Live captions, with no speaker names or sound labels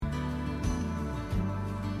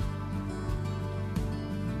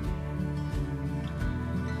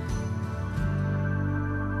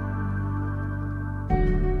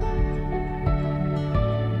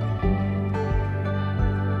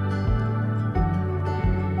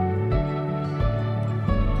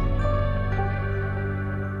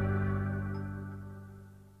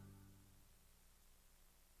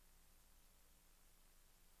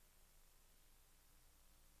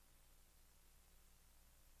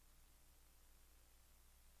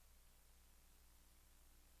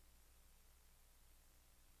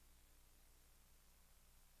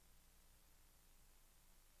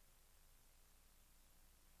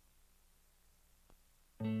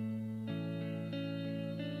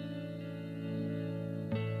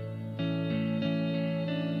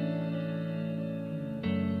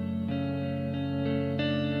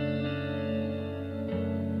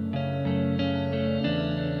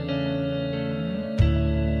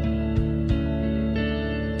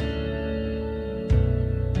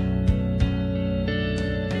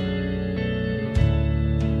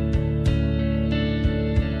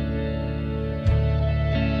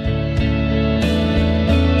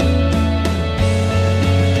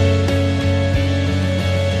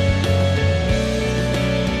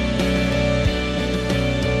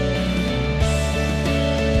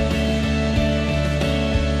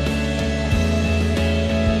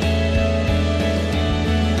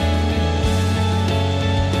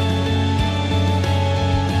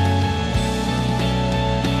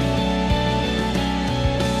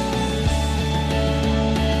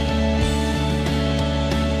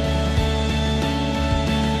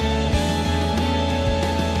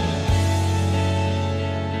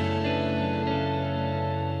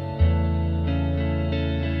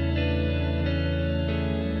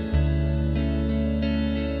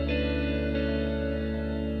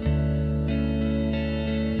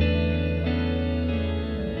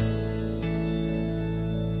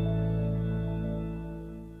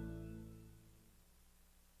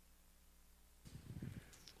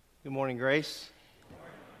Good morning, Grace.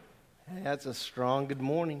 Hey, that's a strong good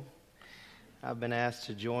morning. I've been asked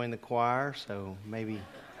to join the choir, so maybe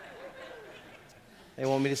they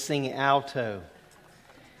want me to sing alto.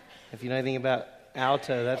 If you know anything about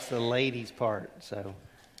alto, that's the ladies' part. So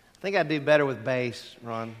I think I'd do better with bass,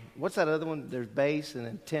 Ron. What's that other one? There's bass and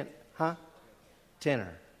then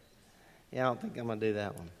tenor. Yeah, I don't think I'm going to do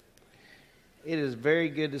that one. It is very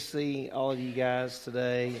good to see all of you guys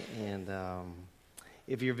today, and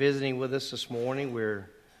if you're visiting with us this morning, we're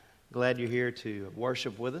glad you're here to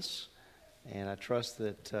worship with us, and I trust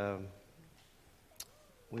that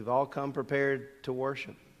we've all come prepared to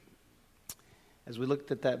worship. As we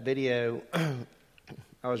looked at that video,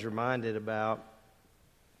 I was reminded about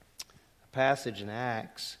a passage in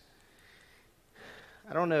Acts.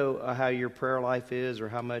 I don't know how your prayer life is or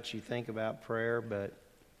how much you think about prayer, but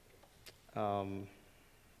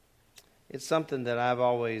it's something that I've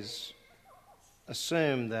always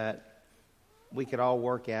assumed that we could all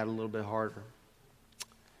work at a little bit harder.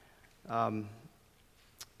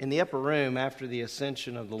 In the upper room after the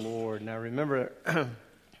ascension of the Lord, now remember,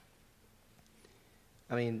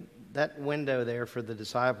 I mean, that window there for the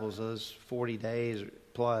disciples, those 40 days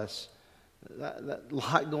plus, that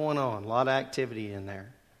lot going on, a lot of activity in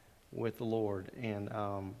there with the Lord. And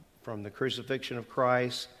from the crucifixion of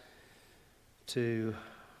Christ to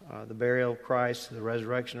the burial of Christ, to the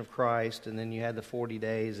resurrection of Christ, and then you had the 40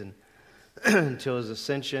 days and until his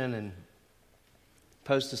ascension, and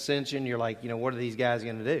post-ascension, you're like, what are these guys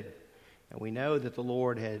going to do? And we know that the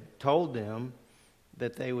Lord had told them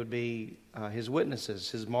that they would be his witnesses,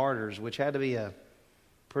 his martyrs, which had to be a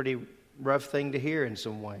pretty rough thing to hear in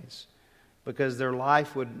some ways, because their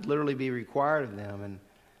life would literally be required of them. And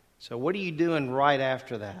so what are you doing right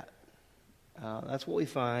after that? That's what we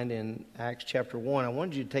find in Acts chapter 1. I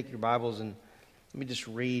wanted you to take your Bibles and let me just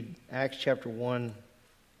read Acts chapter 1,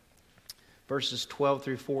 verses 12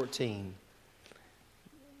 through 14.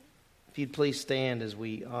 If you'd please stand as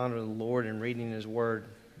we honor the Lord in reading His Word.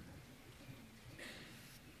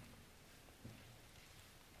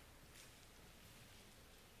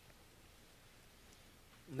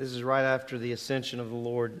 This is right after the ascension of the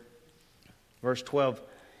Lord. Verse 12.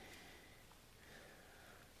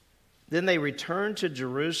 Then they returned to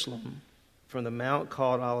Jerusalem from the mount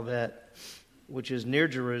called Olivet, which is near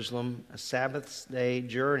Jerusalem, a Sabbath day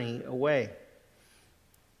journey away.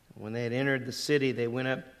 When they had entered the city, they went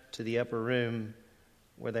up to the upper room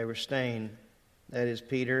where they were staying. That is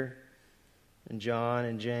Peter and John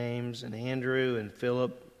and James and Andrew and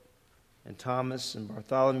Philip and Thomas and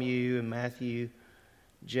Bartholomew and Matthew,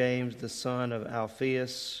 James the son of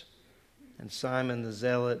Alphaeus and Simon the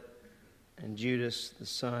Zealot and Judas the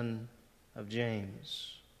son of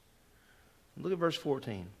James. Look at verse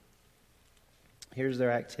 14. Here's their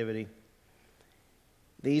activity.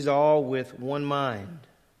 These all with one mind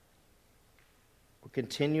were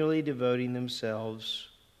continually devoting themselves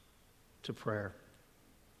to prayer,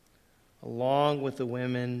 along with the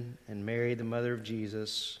women and Mary, the mother of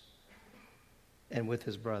Jesus, and with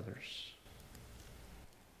his brothers.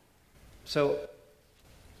 So,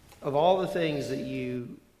 of all the things that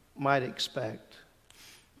you might expect,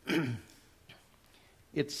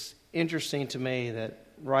 it's interesting to me that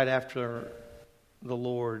right after the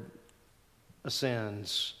Lord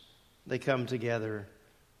ascends, they come together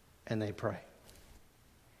and they pray.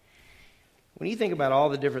 When you think about all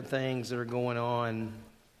the different things that are going on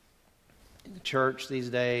in the church these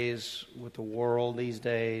days, with the world these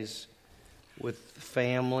days, with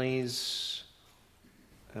families,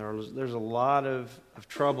 there's a lot of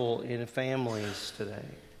trouble in families today.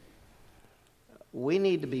 We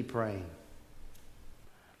need to be praying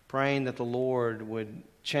that the Lord would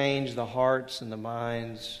change the hearts and the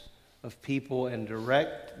minds of people and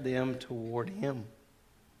direct them toward Him.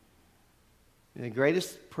 And the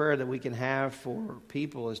greatest prayer that we can have for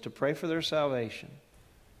people is to pray for their salvation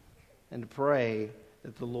and to pray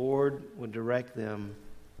that the Lord would direct them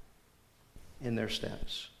in their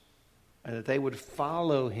steps and that they would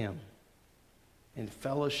follow Him in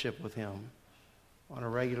fellowship with Him on a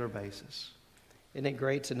regular basis. Isn't it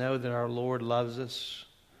great to know that our Lord loves us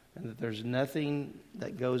and that there's nothing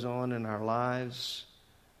that goes on in our lives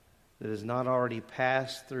that has not already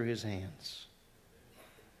passed through His hands?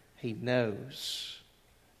 He knows.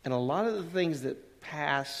 And a lot of the things that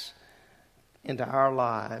pass into our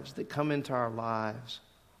lives, that come into our lives,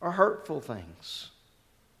 are hurtful things.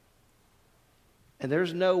 And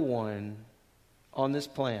there's no one on this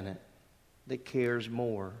planet that cares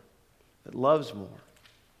more, that loves more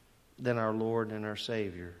than our Lord and our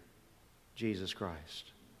Savior, Jesus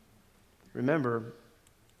Christ. Remember,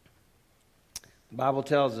 the Bible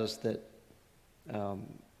tells us that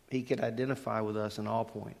he could identify with us in all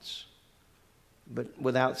points, but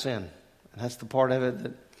without sin. And that's the part of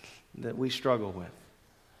it that we struggle with.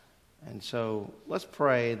 And so let's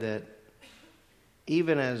pray that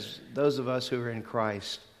even as those of us who are in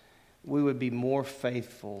Christ, we would be more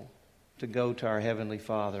faithful to go to our Heavenly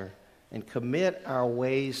Father and commit our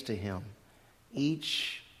ways to Him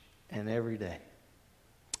each and every day.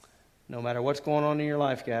 No matter what's going on in your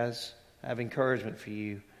life, guys, I have encouragement for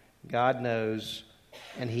you. God knows,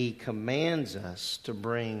 and He commands us to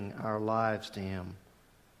bring our lives to Him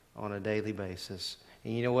on a daily basis.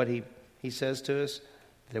 And you know what He says to us?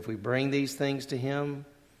 That if we bring these things to Him,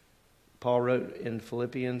 Paul wrote in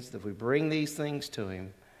Philippians, that if we bring these things to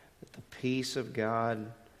Him, that the peace of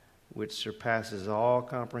God, which surpasses all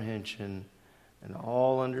comprehension and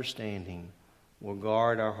all understanding, will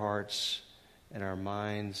guard our hearts and our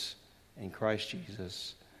minds in Christ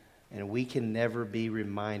Jesus. And we can never be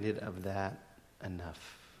reminded of that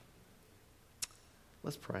enough.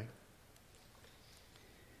 Let's pray.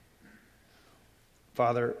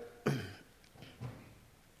 Father,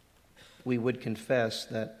 we would confess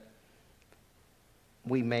that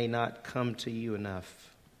we may not come to you enough.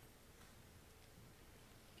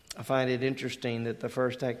 I find it interesting that the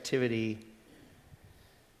first activity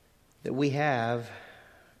that we have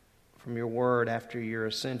from your word after your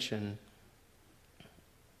ascension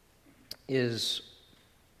is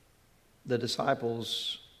the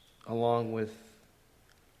disciples, along with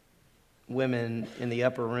women in the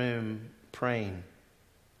upper room, praying,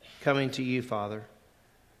 coming to you, Father.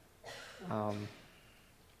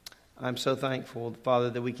 I'm so thankful, Father,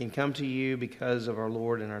 that we can come to you because of our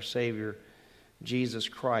Lord and our Savior, Jesus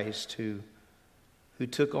Christ, who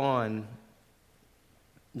took on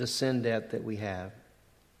the sin debt that we have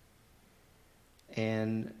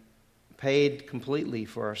and paid completely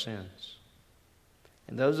for our sins.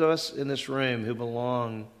 And those of us in this room who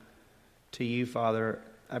belong to you, Father,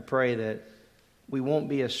 I pray that we won't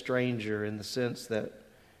be a stranger in the sense that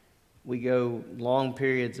we go long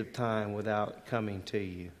periods of time without coming to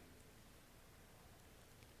you.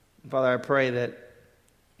 Father, I pray that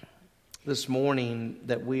this morning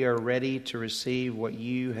that we are ready to receive what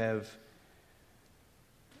you have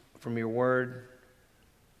from your word,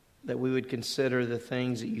 that we would consider the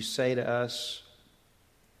things that you say to us,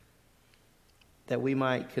 that we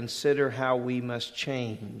might consider how we must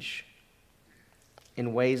change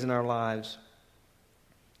in ways in our lives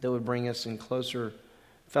that would bring us in closer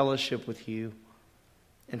fellowship with you.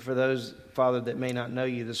 And for those, Father, that may not know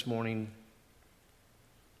you this morning,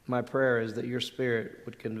 my prayer is that your Spirit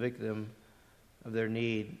would convict them of their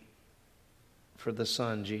need for the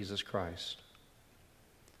Son, Jesus Christ.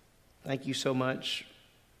 Thank you so much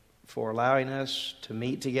for allowing us to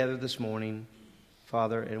meet together this morning,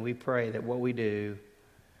 Father, and we pray that what we do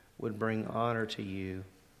would bring honor to you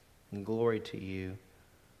and glory to you.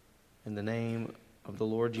 In the name of the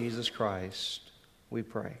Lord Jesus Christ, we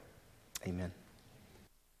pray. Amen.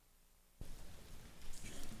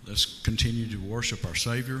 Let's continue to worship our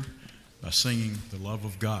Savior by singing the love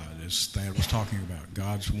of God, as Thad was talking about,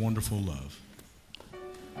 God's wonderful love.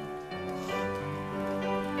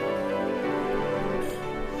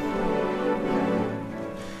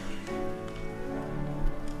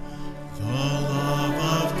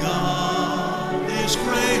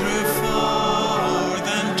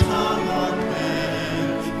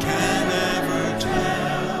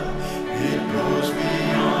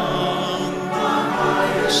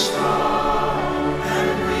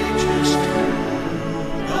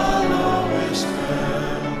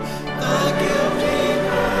 Again.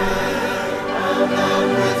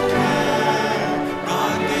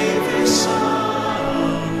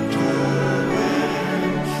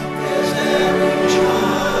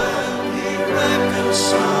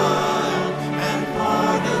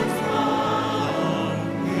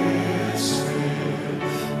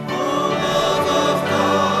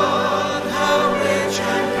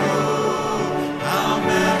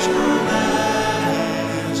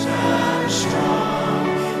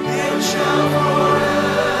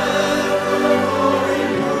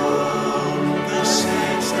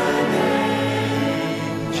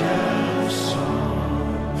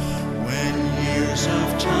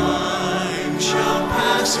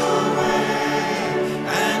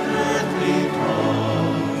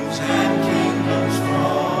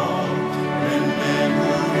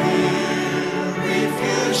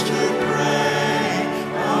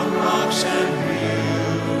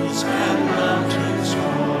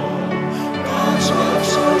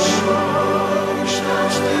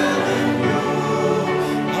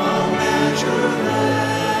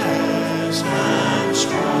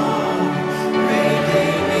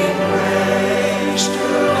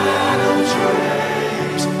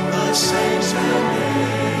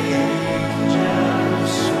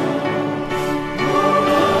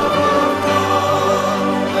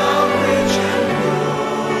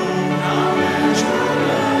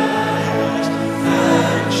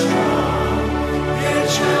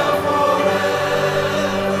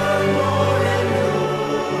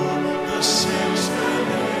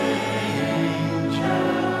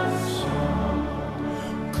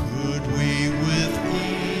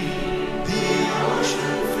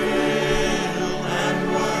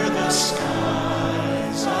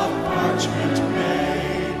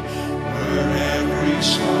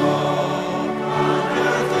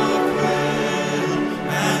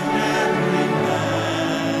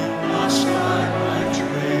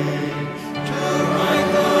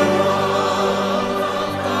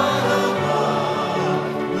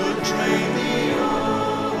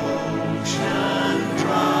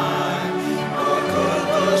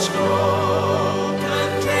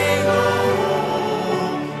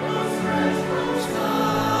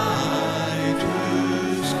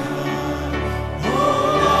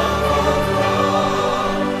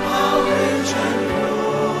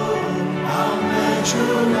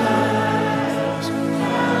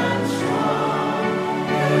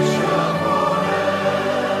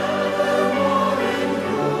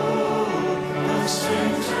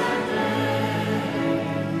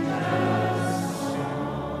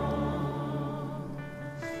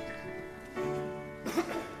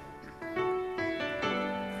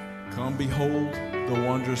 Come behold the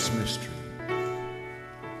wondrous mystery.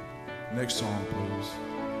 Next song, please.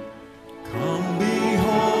 Come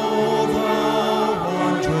behold the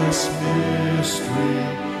wondrous mystery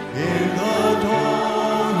in the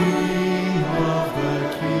dawning of the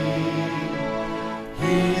King.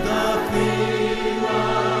 He, the theme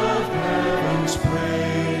of heaven's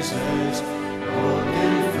praises, robed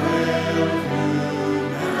in frail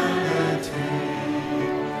humanity.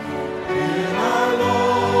 In our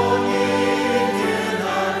longing, in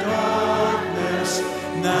our darkness,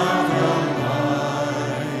 now the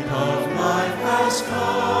light of life has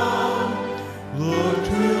come. Look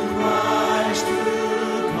to Christ who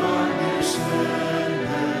condescended,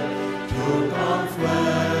 took on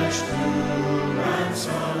flesh to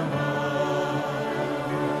ransom us.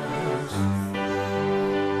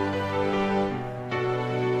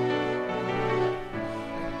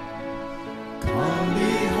 Come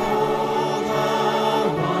behold the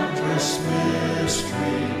wondrous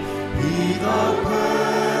mystery, He the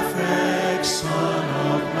perfect Son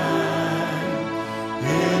of Man.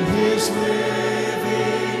 In His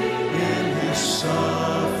living, in His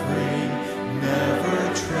suffering, never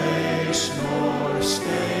trace nor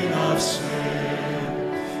stain of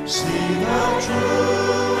sin. See the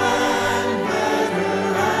true and better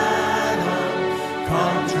Adam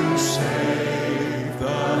come to save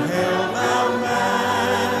the hell-bound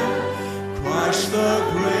man. Christ the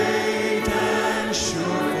great and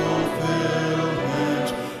sure fulfillment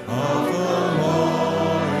of the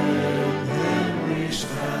law, in Him we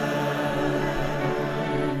stand.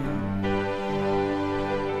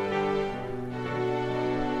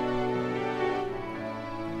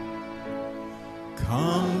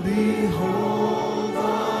 Come behold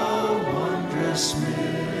the wondrous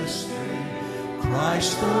mystery,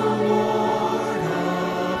 Christ the Lord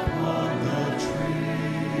upon the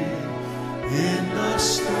tree. In the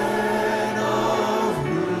stead of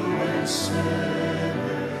ruined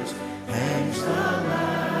sinners hangs the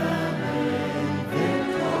Lamb in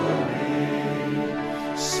victory.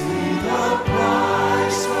 See the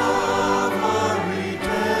price of our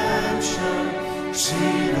redemption,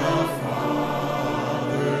 see the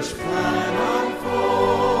Father's plan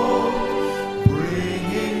unfold,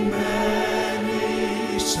 bringing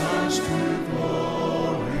many sons to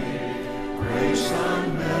glory, grace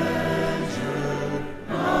unmeasured,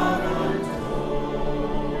 love untold.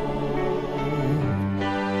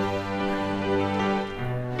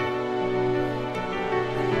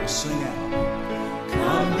 Sing out.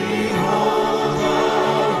 Come behold the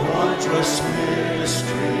wondrous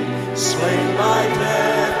mystery, slain by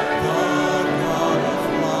death, the God of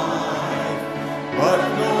life. But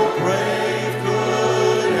no grave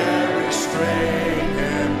could ever restrain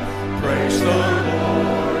Him. Praise the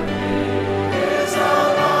Lord, He is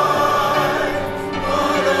alive.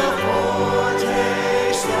 What a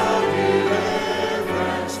foretaste of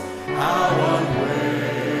deliverance, how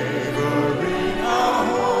unwavering our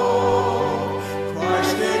hope.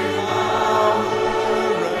 Christ in power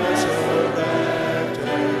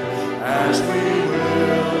resurrected, as we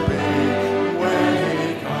will be when He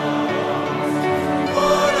comes.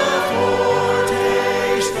 What a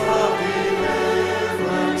foretaste of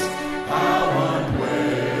deliverance, how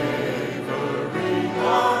unwavering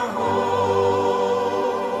our hope.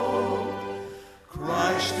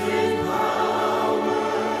 Christ in power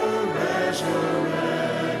resurrected,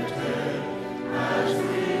 as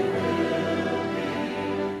we will be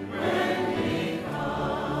when He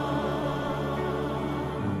comes.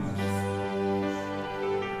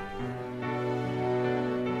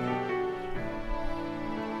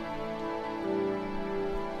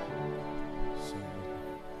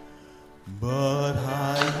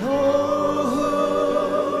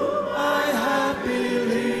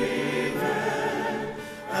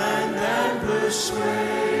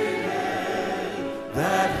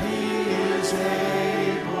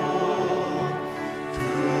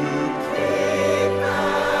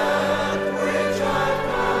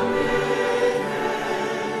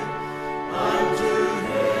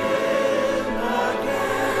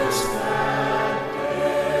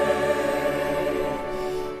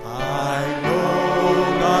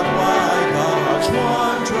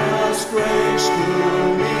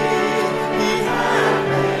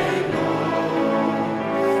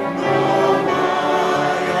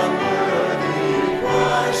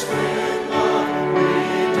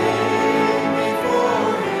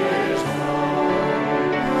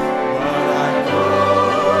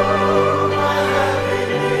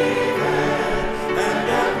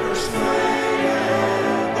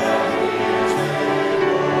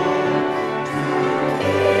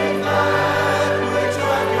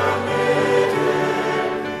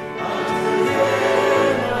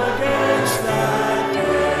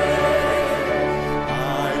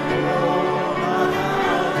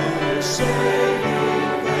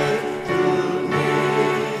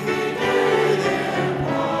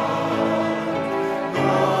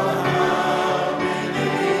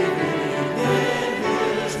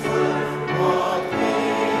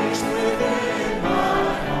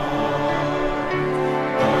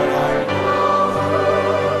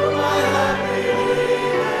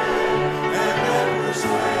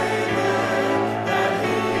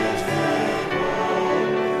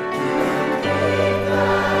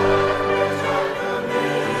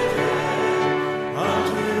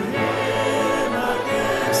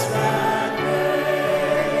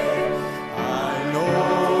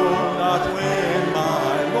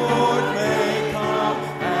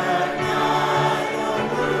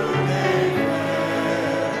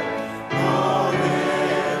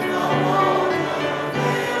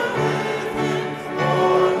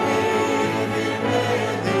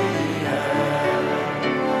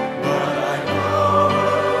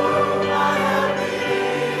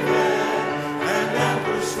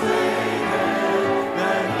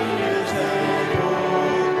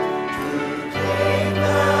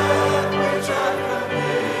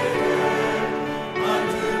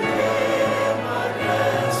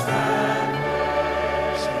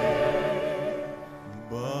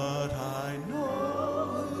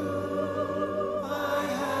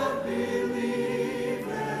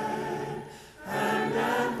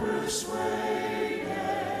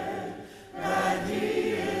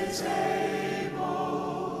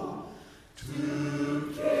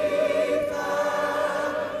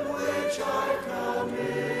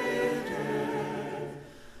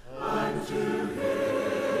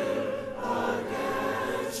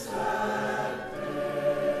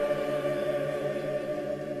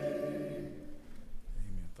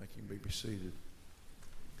 be seated.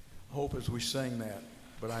 I hope as we sing that,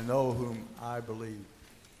 but I know whom I believe,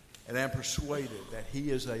 and am persuaded that he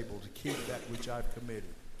is able to keep that which I've committed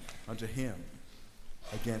unto him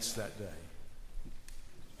against that day.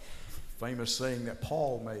 Famous saying that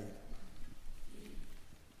Paul made.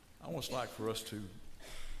 I almost like for us to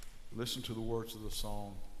listen to the words of the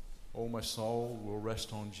song, "Oh, my soul will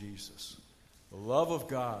rest on Jesus." The love of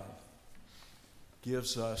God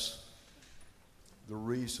gives us the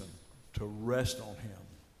reason to rest on him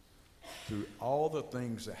through all the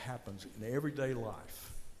things that happens in everyday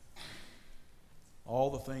life. All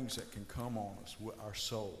the things that can come on us, our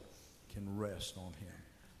soul can rest on him.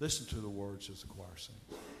 Listen to the words as the choir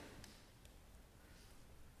sings.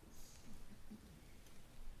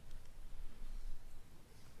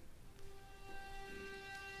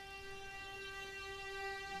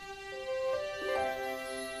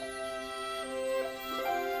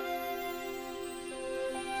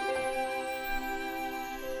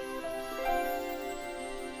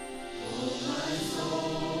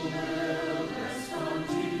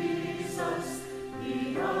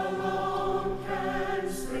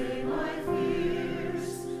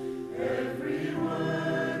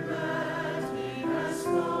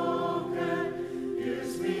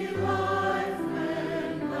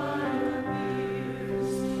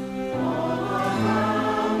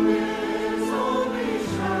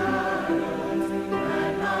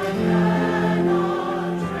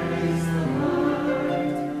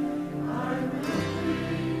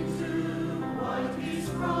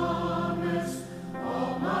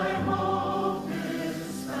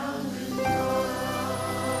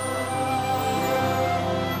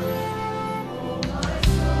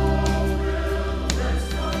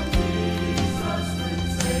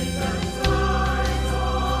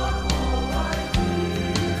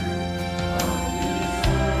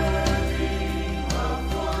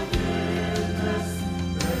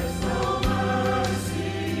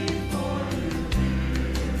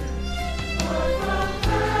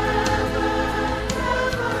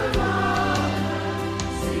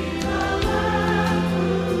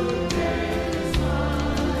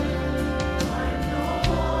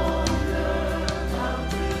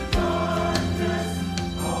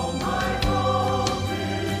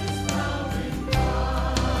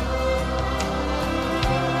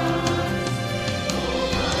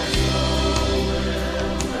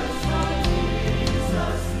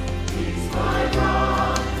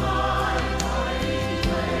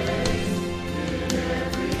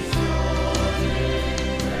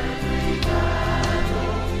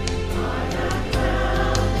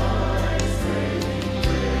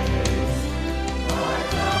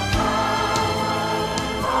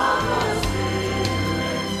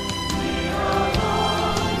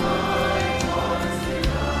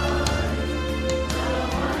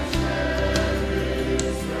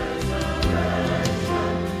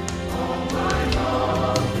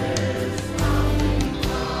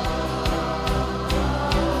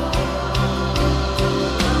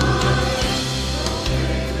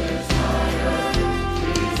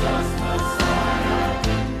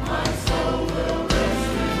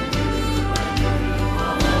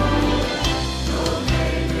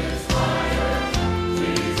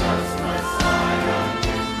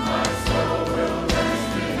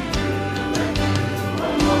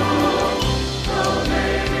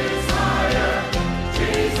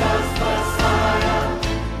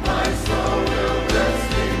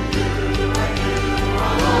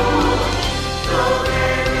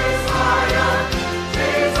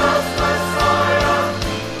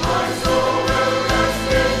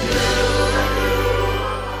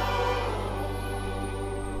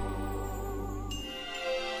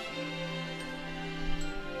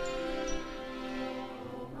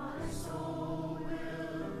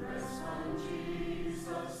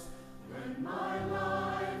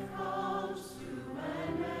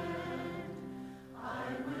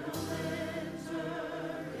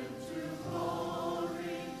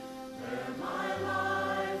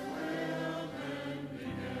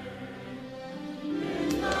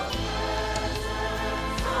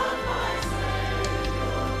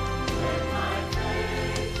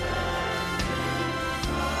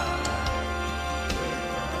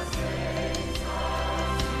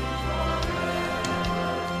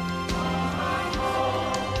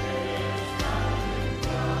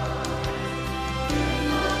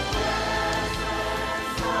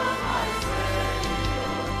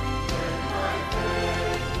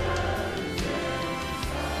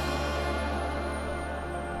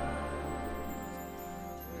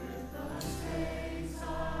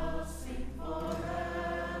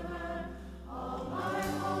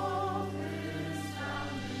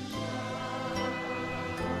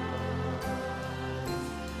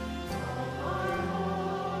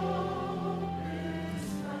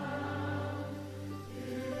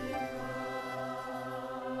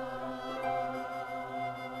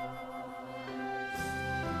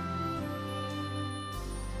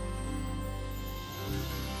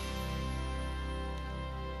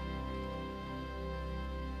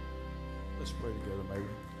 Let's pray together, maybe.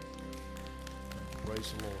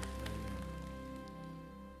 Praise the Lord.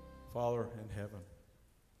 Father in heaven,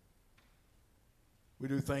 we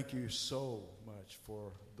do thank you so much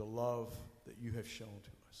for the love that you have shown to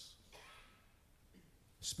us,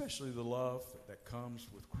 especially the love that comes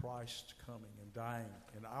with Christ coming and dying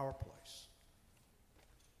in our place.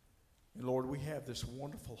 And Lord, we have this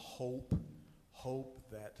wonderful hope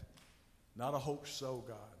that, not a hope so,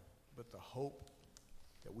 God, but the hope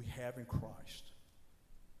that we have in Christ,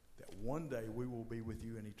 that one day we will be with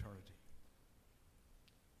you in eternity.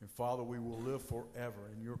 And Father, we will live forever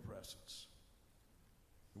in your presence.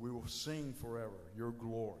 We will sing forever your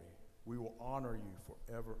glory. We will honor you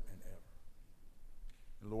forever and ever.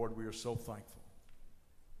 And Lord, we are so thankful.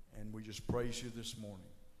 And we just praise you this morning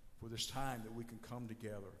for this time that we can come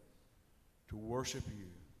together to worship you,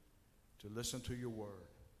 to listen to your word,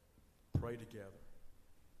 pray together,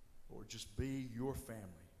 or just be your family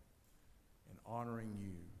and honoring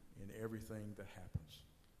you in everything that happens.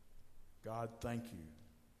 God, thank you.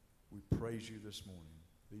 We praise you this morning.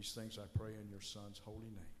 These things I pray in your Son's holy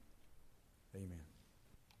name. Amen.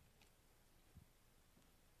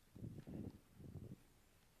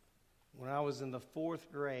 When I was in the 4th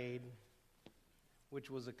grade, which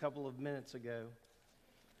was a couple of minutes ago,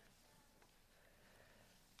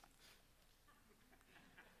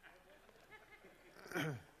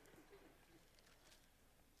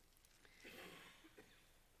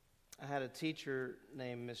 I had a teacher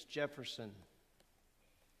named Miss Jefferson.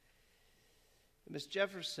 Miss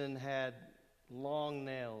Jefferson had long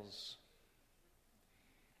nails.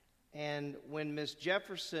 And when Miss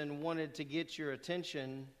Jefferson wanted to get your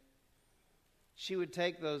attention, she would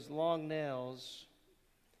take those long nails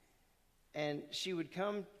and she would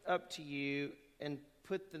come up to you and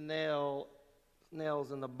put the nails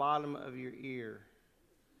in the bottom of your ear.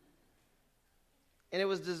 And it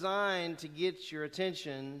was designed to get your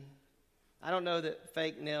attention. I don't know that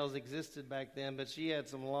fake nails existed back then, but she had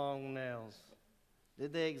some long nails.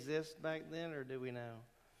 Did they exist back then, or do we now?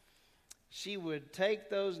 She would take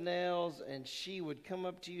those nails and she would come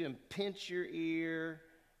up to you and pinch your ear,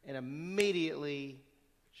 and immediately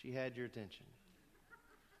she had your attention.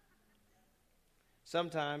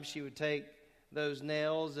 Sometimes she would take those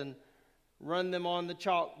nails and run them on the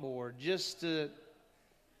chalkboard just to,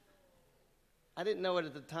 I didn't know it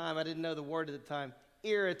at the time, I didn't know the word at the time,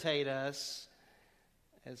 irritate us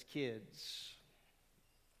as kids.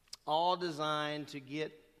 All designed to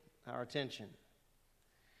get our attention.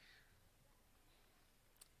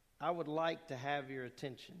 I would like to have your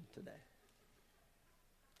attention today.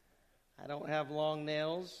 I don't have long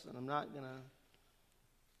nails, and I'm not going to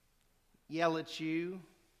yell at you.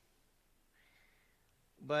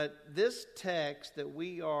 But this text that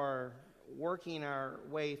we are working our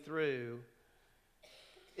way through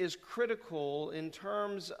is critical in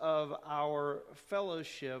terms of our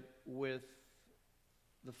fellowship with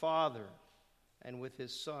the Father and with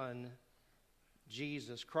His Son,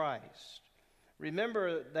 Jesus Christ.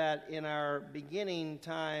 Remember that in our beginning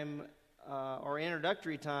time, or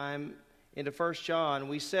introductory time into 1 John,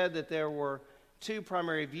 we said that there were two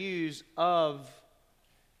primary views of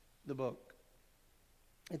the book.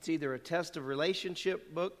 It's either a test of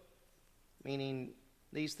relationship book, meaning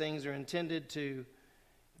these things are intended to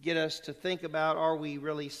get us to think about, are we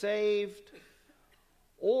really saved?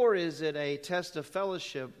 Or is it a test of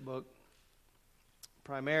fellowship book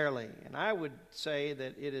primarily? And I would say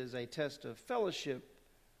that it is a test of fellowship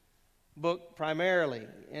book primarily.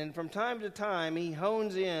 And from time to time, he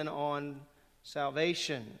hones in on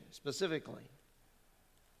salvation specifically.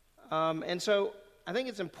 And so I think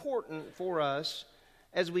it's important for us,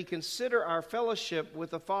 as we consider our fellowship with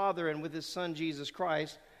the Father and with His Son, Jesus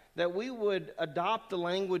Christ, that we would adopt the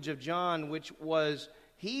language of John, which was,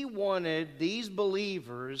 he wanted these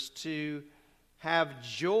believers to have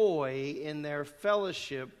joy in their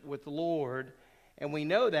fellowship with the Lord. And we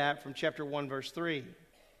know that from chapter 1, verse 3.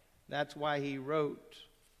 That's why he wrote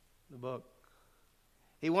the book.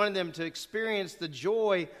 He wanted them to experience the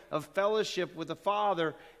joy of fellowship with the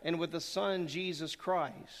Father and with the Son, Jesus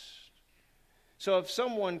Christ. So if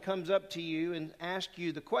someone comes up to you and asks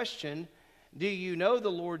you the question, do you know the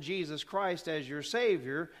Lord Jesus Christ as your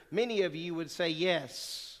Savior? Many of you would say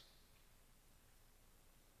yes.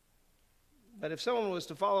 But if someone was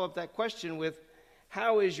to follow up that question with,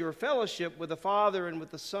 how is your fellowship with the Father and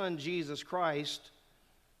with the Son, Jesus Christ,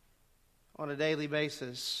 on a daily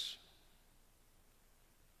basis,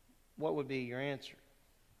 what would be your answer?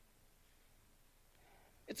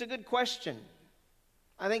 It's a good question.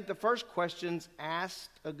 I think the first question's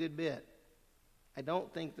asked a good bit. I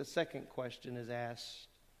don't think the second question is asked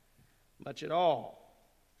much at all.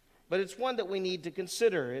 but it's one that we need to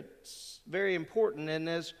consider. It's very important, and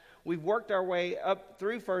as we've worked our way up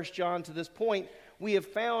through 1 John to this point, we have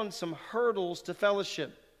found some hurdles to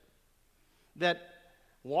fellowship. That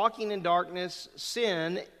walking in darkness,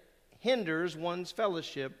 sin, hinders one's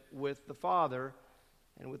fellowship with the Father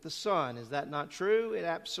and with the Son. Is that not true? It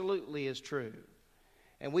absolutely is true.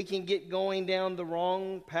 And we can get going down the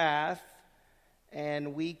wrong path,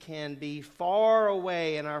 and we can be far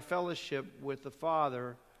away in our fellowship with the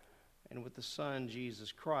Father and with the Son,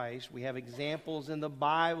 Jesus Christ. We have examples in the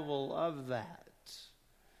Bible of that.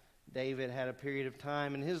 David had a period of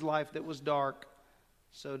time in his life that was dark.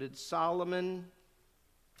 So did Solomon.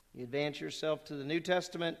 You advance yourself to the New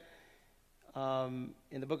Testament. In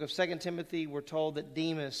the book of 2 Timothy, we're told that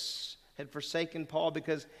Demas had forsaken Paul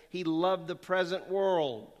because he loved the present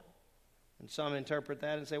world. And some interpret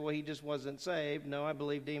that and say, well, he just wasn't saved. No, I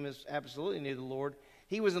believe Demas absolutely knew the Lord.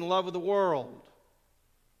 He was in love with the world.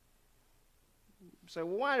 So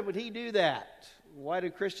why would he do that? Why do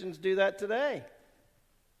Christians do that today?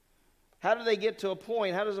 How do they get to a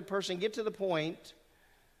point? How does a person get to the point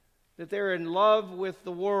that they're in love with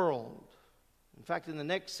the world? In fact, in the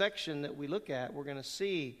next section that we look at, we're going to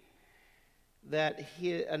see that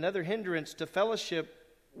another hindrance to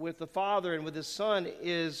fellowship with the Father and with His Son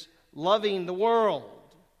is loving the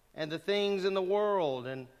world and the things in the world.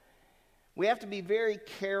 And we have to be very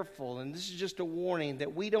careful, and this is just a warning,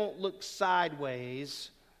 that we don't look sideways,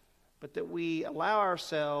 but that we allow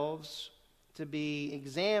ourselves to be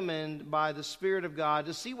examined by the Spirit of God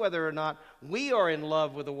to see whether or not we are in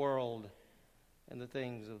love with the world and the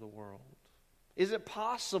things of the world. Is it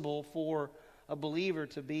possible for a believer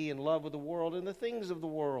to be in love with the world and the things of the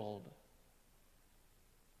world?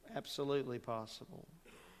 Absolutely possible.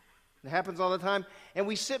 It happens all the time. And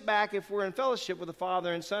we sit back if we're in fellowship with the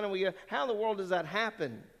Father and Son and we go, how in the world does that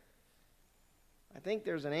happen? I think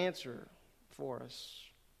there's an answer for us.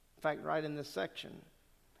 In fact, right in this section.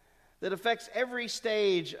 That affects every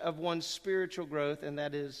stage of one's spiritual growth, and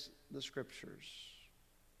that is the Scriptures.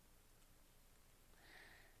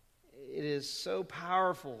 It is so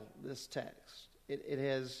powerful, this text. It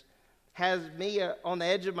has me on the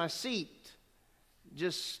edge of my seat,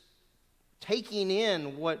 just taking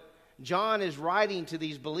in what John is writing to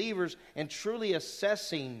these believers and truly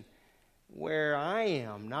assessing where I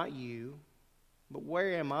am, not you, but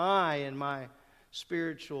where am I in my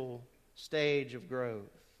spiritual stage of growth.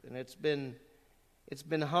 And it's been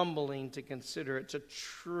humbling to consider it, to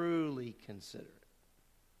truly consider it.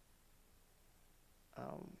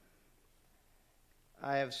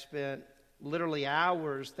 I have spent literally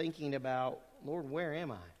hours thinking about, Lord, where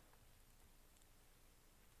am I?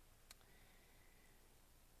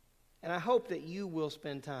 And I hope that you will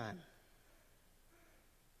spend time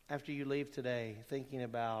after you leave today thinking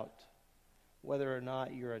about whether or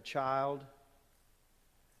not you're a child,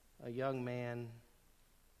 a young man,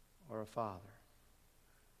 or a father.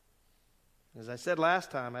 As I said last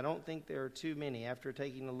time, I don't think there are too many, after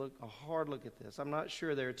taking a hard look at this, I'm not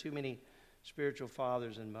sure there are too many spiritual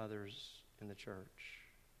fathers and mothers in the church.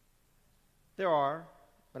 There are,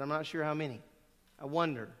 but I'm not sure how many. I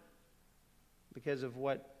wonder, because of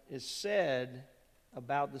what is said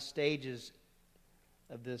about the stages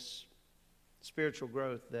of this spiritual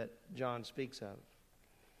growth that John speaks of.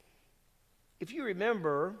 If you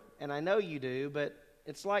remember, and I know you do, but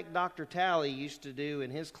it's like Dr. Talley used to do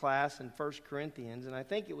in his class in 1 Corinthians, and I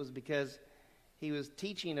think it was because he was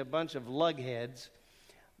teaching a bunch of lugheads,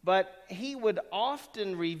 but he would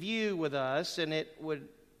often review with us, and it would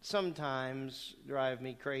sometimes drive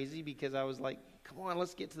me crazy because I was like, come on,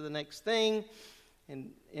 let's get to the next thing.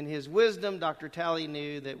 And in his wisdom, Dr. Talley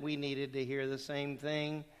knew that we needed to hear the same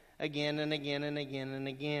thing again and again and again and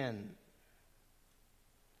again.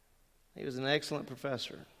 He was an excellent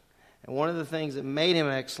professor. And one of the things that made him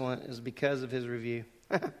excellent is because of his review.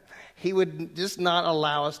 He would just not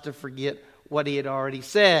allow us to forget what he had already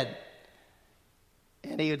said.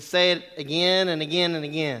 And he would say it again and again and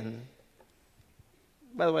again.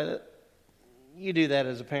 By the way, you do that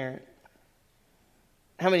as a parent.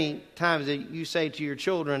 How many times do you say to your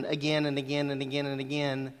children again and again and again and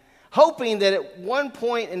again, hoping that at one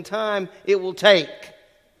point in time it will take?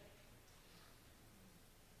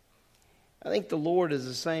 I think the Lord is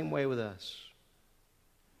the same way with us.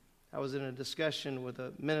 I was in a discussion with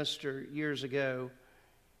a minister years ago,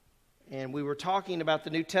 and we were talking about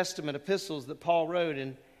the New Testament epistles that Paul wrote,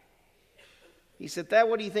 and he said, Thad,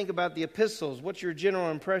 what do you think about the epistles? What's your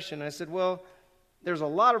general impression? I said, well, there's a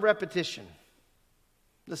lot of repetition.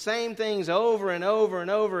 The same things over and over and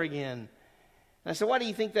over again. And I said, why do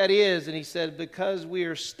you think that is? And he said, because we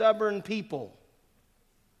are stubborn people.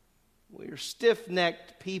 We're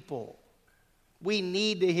stiff-necked people. We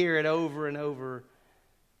need to hear it over and over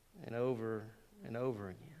and over and over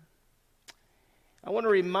again. I want to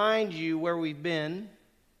remind you where we've been.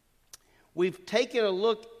 We've taken a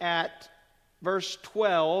look at verse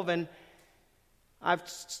 12, and I've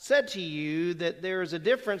said to you that there is a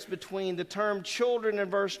difference between the term children in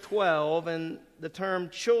verse 12 and the term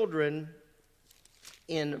children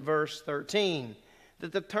in verse 13.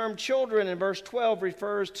 That the term children in verse 12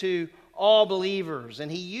 refers to all believers,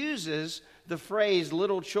 and he uses the phrase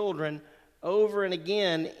little children over and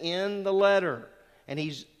again in the letter. And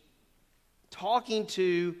he's talking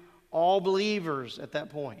to all believers at that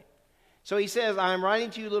point. So he says, I am writing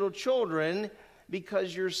to you little children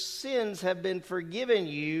because your sins have been forgiven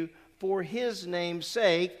you for his name's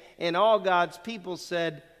sake. And all God's people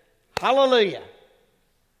said, Hallelujah.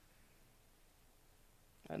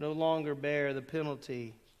 I no longer bear the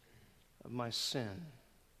penalty of my sin.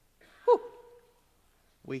 Whew.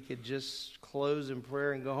 We could just close in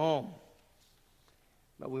prayer and go home.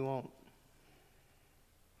 But we won't.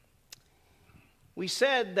 We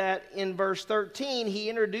said that in verse 13, he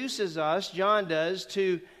introduces us, John does,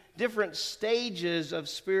 to different stages of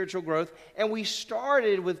spiritual growth. And we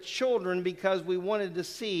started with children because we wanted to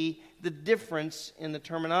see the difference in the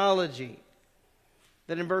terminology.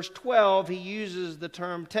 That in verse 12, he uses the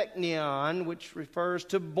term teknion, which refers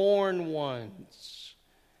to born ones.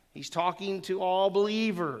 He's talking to all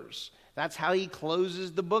believers. That's how he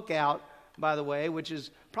closes the book out, by the way, which is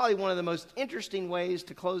probably one of the most interesting ways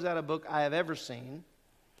to close out a book I have ever seen.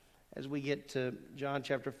 As we get to John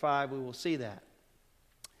chapter 5, we will see that.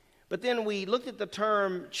 But then we looked at the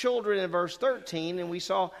term children in verse 13, and we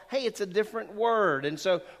saw, hey, it's a different word. And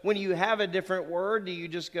so when you have a different word, do you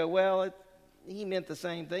just go, well, he meant the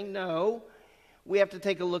same thing? No. We have to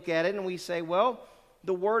take a look at it, and we say, well,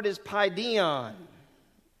 the word is paideon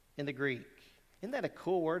in the Greek. Isn't that a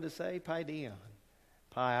cool word to say, paideon?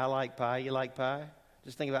 Pie, I like pie. You like pie?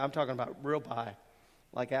 Just think about, I'm talking about real pie.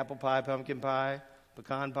 Like apple pie, pumpkin pie,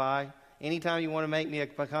 pecan pie. Anytime you want to make me a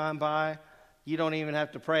pecan pie, you don't even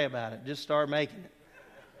have to pray about it. Just start making it.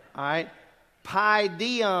 All right?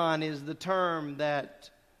 Paideon is the term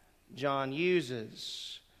that John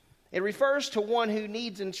uses. It refers to one who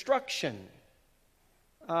needs instruction.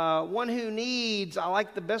 One who needs,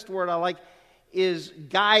 the best word I like is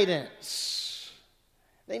guidance.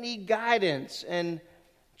 They need guidance. And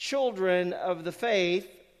children of the faith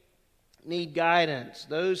need guidance.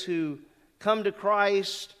 Those who come to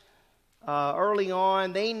Christ early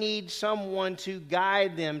on, they need someone to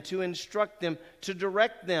guide them, to instruct them, to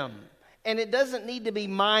direct them. And it doesn't need to be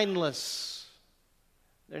mindless.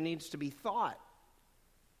 There needs to be thought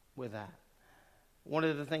with that. One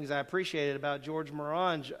of the things I appreciated about George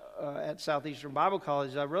Morange at Southeastern Bible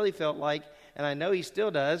College, I really felt like, and I know he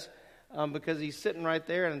still does, because he's sitting right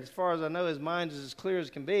there, and as far as I know, his mind is as clear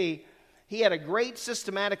as can be. He had a great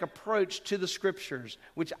systematic approach to the Scriptures,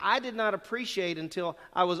 which I did not appreciate until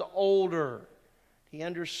I was older. He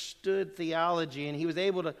understood theology, and he was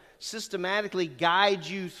able to systematically guide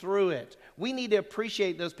you through it. We need to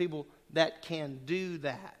appreciate those people that can do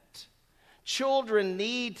that. Children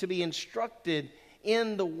need to be instructed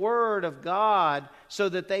in the Word of God so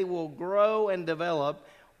that they will grow and develop.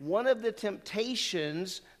 One of the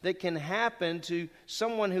temptations that can happen to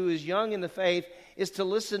someone who is young in the faith is to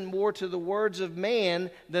listen more to the words of man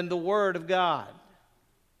than the Word of God.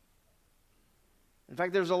 In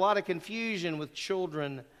fact, there's a lot of confusion with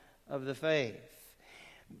children of the faith.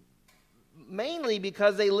 Mainly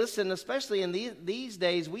because they listen, especially in these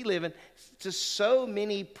days we live in, to so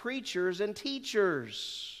many preachers and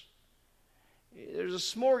teachers. There's a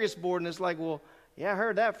smorgasbord, and it's like, well, yeah, I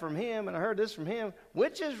heard that from him, and I heard this from him.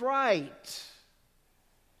 Which is right?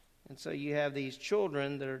 And so you have these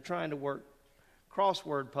children that are trying to work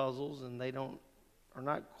crossword puzzles, and they are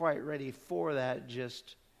not quite ready for that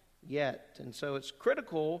just yet. And so it's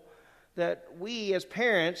critical that we as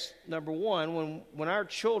parents, number one, when our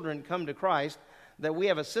children come to Christ, that we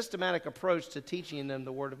have a systematic approach to teaching them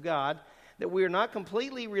the Word of God, that we are not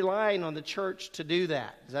completely relying on the church to do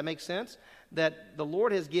that. Does that make sense? That the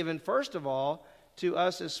Lord has given, first of all, to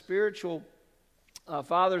us as spiritual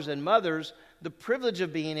fathers and mothers, the privilege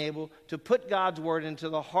of being able to put God's Word into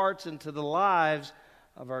the hearts and to the lives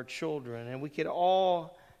of our children. And we could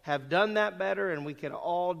all have done that better, and we can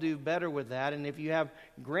all do better with that. And if you have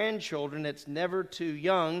grandchildren, it's never too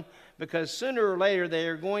young, because sooner or later they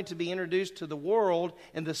are going to be introduced to the world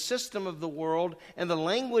and the system of the world and the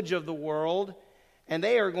language of the world, and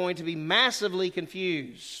they are going to be massively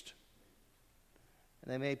confused.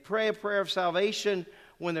 And they may pray a prayer of salvation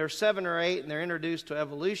when they're 7 or 8 and they're introduced to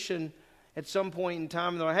evolution, at some point in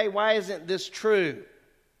time. They're like, hey, why isn't this true?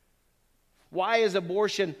 Why is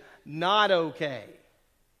abortion not okay?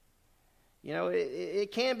 You know,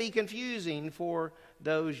 it can be confusing for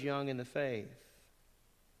those young in the faith.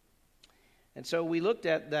 And so we looked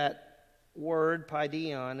at that word,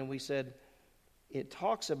 paideon, and we said it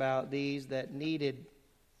talks about these that needed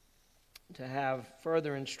to have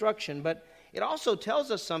further instruction. But it also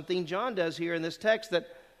tells us something, John does here in this text, that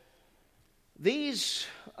these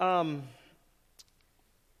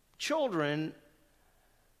children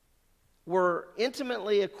were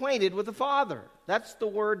intimately acquainted with the Father. That's the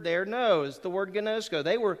word there, knows, the word gnosko.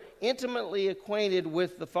 They were intimately acquainted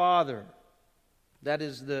with the Father. That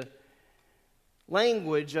is the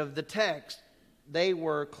language of the text. They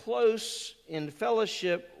were close in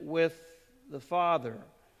fellowship with the Father.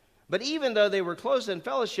 But even though they were close in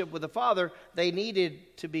fellowship with the Father, they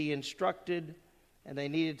needed to be instructed and they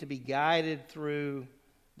needed to be guided through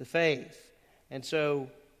the faith. And so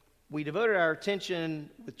we devoted our attention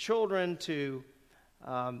with children to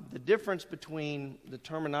the difference between the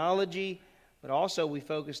terminology, but also we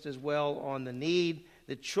focused as well on the need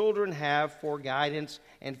that children have for guidance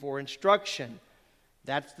and for instruction.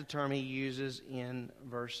 That's the term he uses in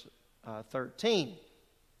verse 13.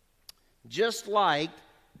 Just like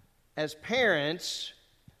as parents,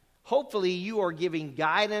 hopefully you are giving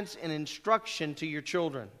guidance and instruction to your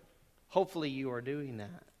children. Hopefully you are doing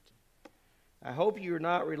that. I hope you're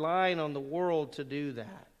not relying on the world to do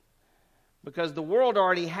that, because the world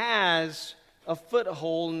already has a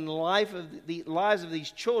foothold in the lives of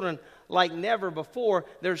these children like never before.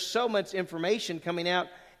 There's so much information coming out,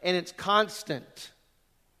 and it's constant.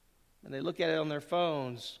 And they look at it on their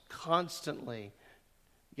phones constantly.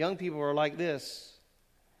 Young people are like this.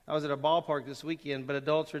 I was at a ballpark this weekend, but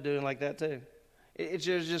adults are doing like that too.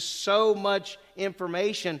 There's just so much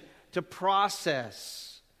information to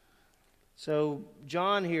process. So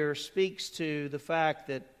John here speaks to the fact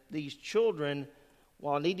that these children,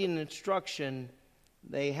 while needing instruction,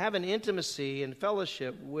 they have an intimacy and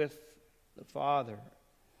fellowship with the Father.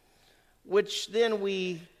 Which then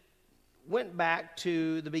we went back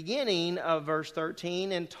to the beginning of verse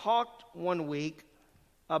 13 and talked one week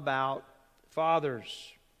about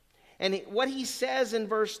fathers. And what he says in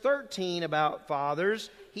verse 13 about fathers,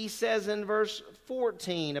 he says in verse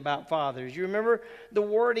 14 about fathers. You remember, the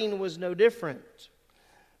wording was no different.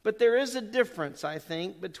 But there is a difference, I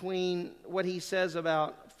think, between what he says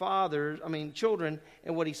about children,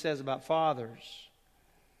 and what he says about fathers.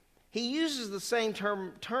 He uses the same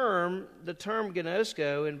term, the term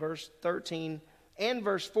gnosko, in verse 13 and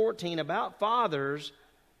verse 14 about fathers.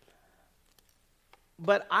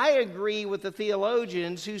 But I agree with the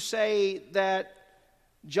theologians who say that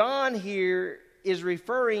John here is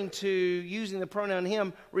referring to, using the pronoun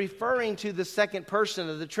him, referring to the second person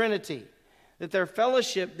of the Trinity. That their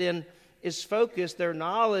fellowship then is focused, their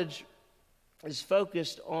knowledge is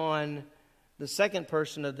focused on the second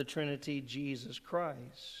person of the Trinity, Jesus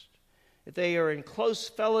Christ. That they are in close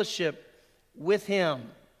fellowship with him.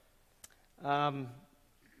 I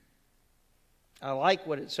like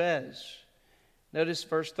what it says. Notice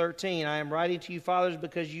verse 13. I am writing to you, fathers,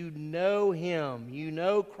 because you know him. You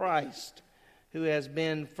know Christ, who has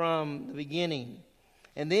been from the beginning.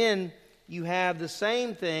 And then you have the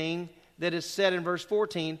same thing that is said in verse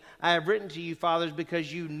 14. I have written to you, fathers,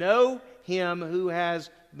 because you know him who has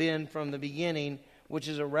been from the beginning, which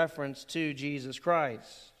is a reference to Jesus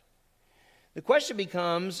Christ. The question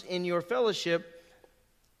becomes, in your fellowship,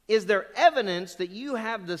 is there evidence that you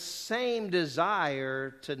have the same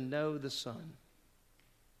desire to know the Son?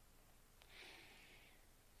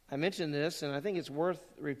 I mentioned this, and I think it's worth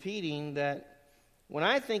repeating, that when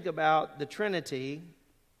I think about the Trinity,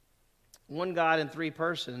 one God in three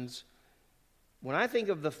persons, when I think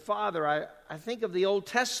of the Father, I think of the Old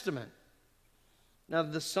Testament. Now,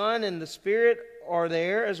 the Son and the Spirit are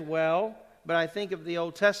there as well, but I think of the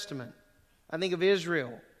Old Testament. I think of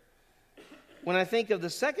Israel. When I think of the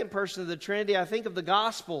second person of the Trinity, I think of the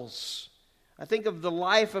Gospels. I think of the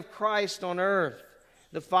life of Christ on earth.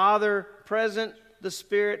 The Father present, the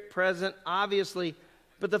Spirit present, obviously,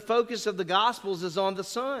 but the focus of the Gospels is on the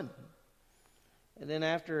Son. And then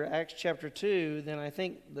after Acts chapter 2, then I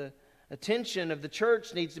think the attention of the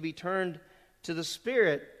church needs to be turned to the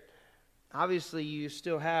Spirit. Obviously, you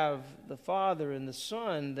still have the Father and the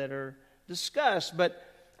Son that are discussed, but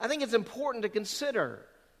I think it's important to consider.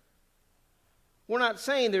 We're not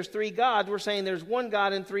saying there's three gods, we're saying there's one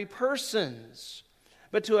God in three persons.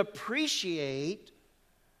 But to appreciate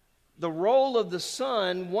the role of the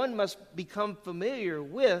Son, one must become familiar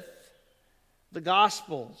with the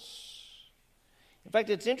Gospels. In fact,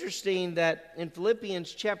 it's interesting that in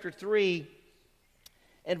Philippians chapter 3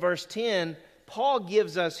 and verse 10, Paul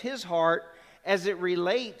gives us his heart as it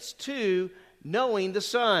relates to knowing the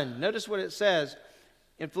Son. Notice what it says.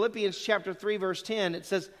 In Philippians chapter 3, verse 10, it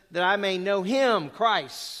says, that I may know Him,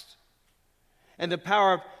 Christ, and the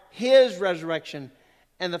power of His resurrection,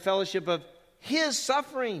 and the fellowship of His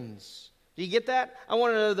sufferings. Do you get that? I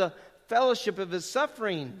want to know the fellowship of His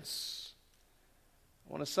sufferings.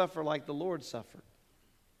 I want to suffer like the Lord suffered.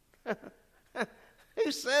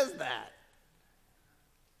 Who says that?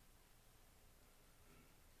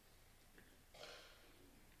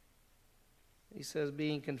 He says,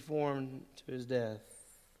 being conformed to His death.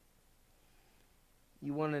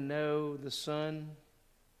 You want to know the Son?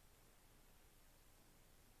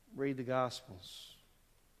 Read the Gospels.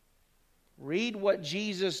 Read what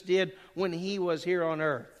Jesus did when He was here on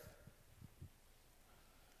earth.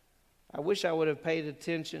 I wish I would have paid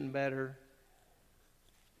attention better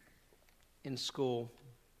in school.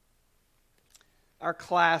 Our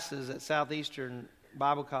classes at Southeastern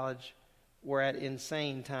Bible College were at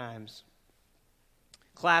insane times.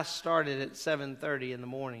 Class started at 7:30 in the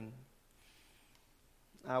morning.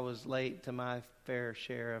 I was late to my fair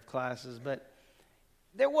share of classes, but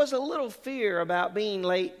there was a little fear about being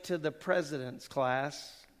late to the president's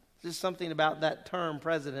class. Just something about that term,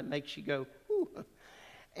 president, makes you go, whew.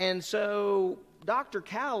 And so Dr.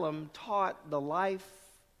 Callum taught the life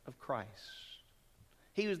of Christ.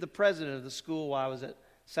 He was the president of the school while I was at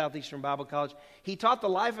Southeastern Bible College. He taught the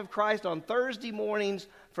life of Christ on Thursday mornings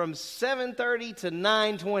from 7:30 to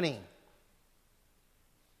 9:20.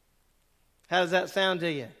 How does that sound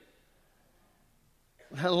to you?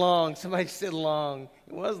 Long. Somebody said long.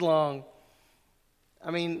 It was long.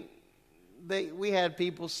 I mean, we had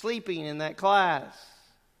people sleeping in that class.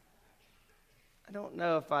 I don't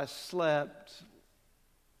know if I slept.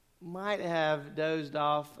 Might have dozed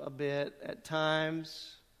off a bit at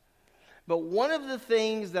times. But one of the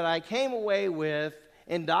things that I came away with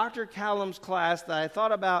in Dr. Callum's class that I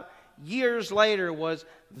thought about years later was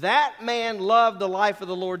that man loved the life of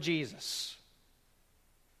the Lord Jesus.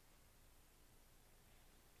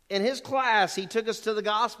 In his class, he took us to the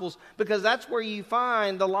Gospels because that's where you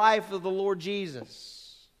find the life of the Lord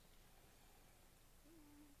Jesus.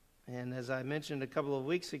 And as I mentioned a couple of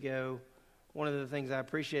weeks ago, one of the things I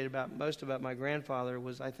appreciated most about my grandfather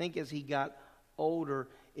was I think as he got older,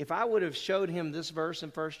 if I would have showed him this verse in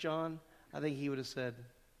 1 John, I think he would have said,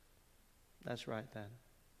 that's right, Dad.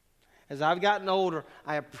 As I've gotten older,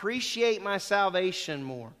 I appreciate my salvation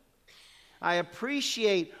more. I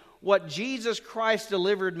appreciate what Jesus Christ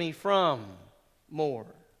delivered me from more.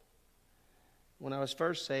 When I was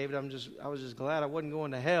first saved, I was just glad I wasn't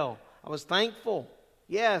going to hell. I was thankful,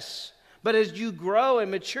 yes. But as you grow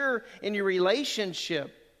and mature in your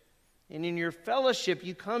relationship and in your fellowship,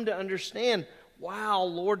 you come to understand, wow,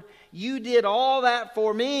 Lord, you did all that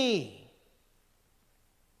for me.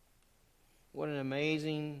 What an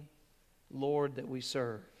amazing Lord that we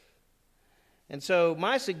serve. And so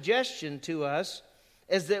my suggestion to us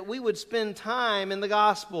is that we would spend time in the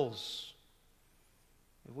Gospels.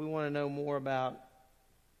 If we want to know more about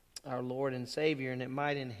our Lord and Savior, and it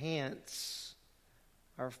might enhance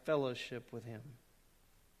our fellowship with Him.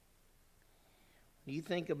 You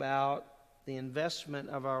think about the investment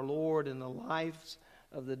of our Lord in the lives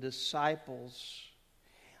of the disciples.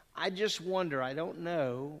 I just wonder, I don't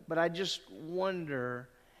know, but I just wonder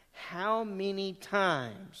how many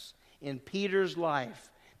times in Peter's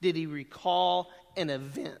life did he recall an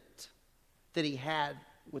event that he had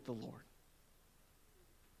with the Lord.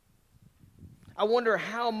 I wonder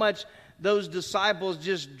how much those disciples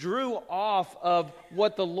just drew off of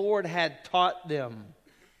what the Lord had taught them.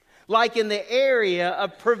 Like in the area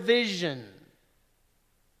of provision.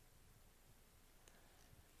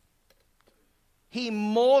 He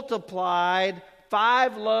multiplied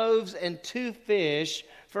 5 loaves and 2 fish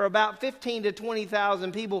for about 15 to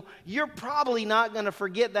 20,000 people. You're probably not going to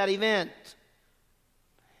forget that event.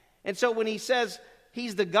 And so when he says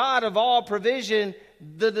he's the God of all provision,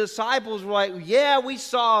 the disciples were like, yeah, we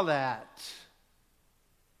saw that.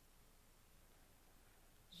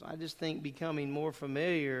 So I just think becoming more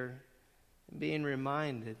familiar and being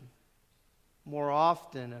reminded more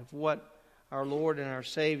often of what our Lord and our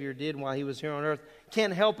Savior did while He was here on earth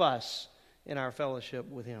can help us in our fellowship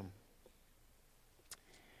with Him.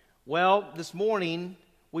 Well, this morning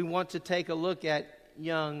we want to take a look at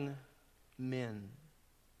young men.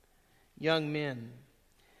 Young men.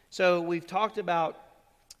 So we've talked about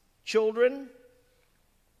children,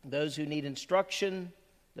 those who need instruction,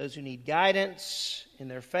 those who need guidance in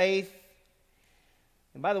their faith.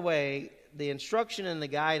 And by the way, the instruction and the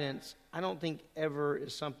guidance, I don't think ever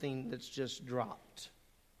is something that's just dropped.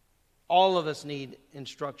 All of us need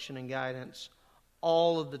instruction and guidance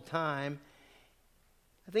all of the time.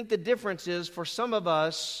 I think the difference is, for some of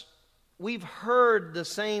us, we've heard the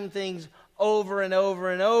same things over and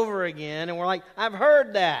over and over again, and we're like, I've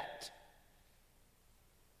heard that.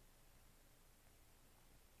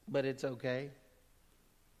 But it's okay.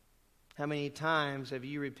 How many times have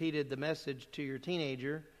you repeated the message to your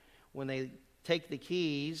teenager when they take the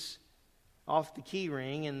keys off the key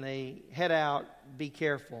ring and they head out? Be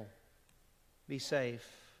careful. Be safe.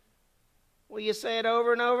 Well, you say it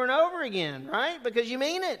over and over and over again, right? Because you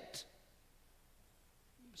mean it.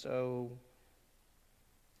 So,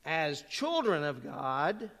 as children of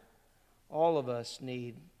God, all of us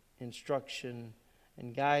need instruction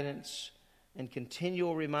and guidance and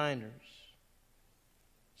continual reminders.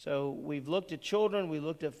 So we've looked at children, we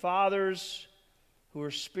looked at fathers who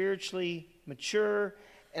are spiritually mature,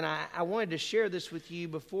 and I wanted to share this with you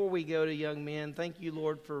before we go to young men. Thank you,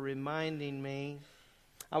 Lord, for reminding me.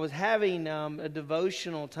 I was having a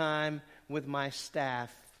devotional time with my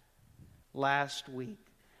staff last week.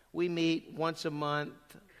 We meet once a month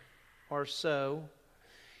or so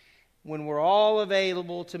when we're all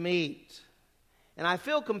available to meet. And I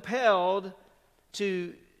feel compelled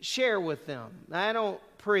to share with them. Now, I don't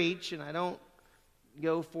preach and I don't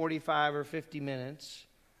go 45 or 50 minutes,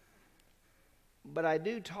 but I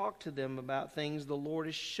do talk to them about things the Lord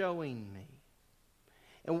is showing me.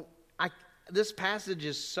 And this passage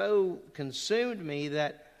has so consumed me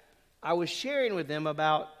that I was sharing with them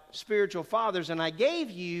about spiritual fathers, and I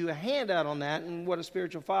gave you a handout on that and what a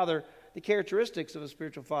spiritual father, the characteristics of a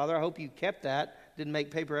spiritual father. I hope you kept that. Didn't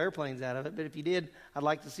make paper airplanes out of it, but if you did, I'd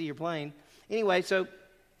like to see your plane. Anyway, so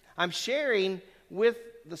I'm sharing with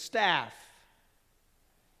the staff.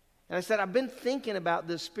 And I said, I've been thinking about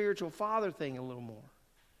this spiritual father thing a little more.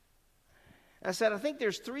 I said, I think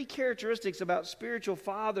there's 3 characteristics about spiritual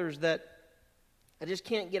fathers that I just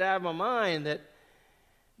can't get out of my mind that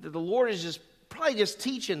the Lord is probably just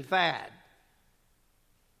teaching Thad.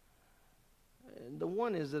 The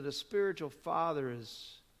one is that a spiritual father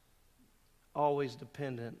is always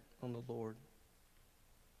dependent on the Lord.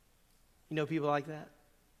 You know people like that?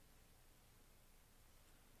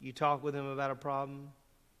 You talk with them about a problem.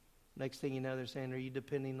 Next thing you know, they're saying, are you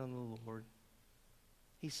depending on the Lord?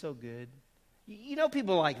 He's so good. You know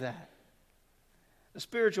people like that. A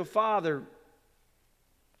spiritual father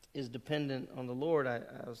is dependent on the Lord. I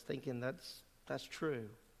was thinking that's true.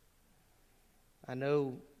 I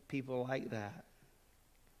know people like that.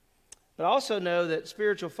 But I also know that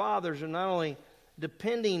spiritual fathers are not only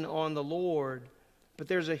depending on the Lord, but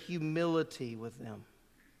there's a humility with them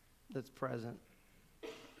that's present.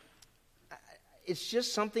 It's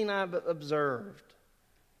just something I've observed.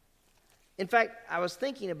 In fact, I was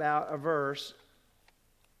thinking about a verse,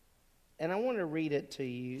 and I want to read it to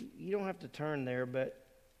you. You don't have to turn there, but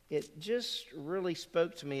it just really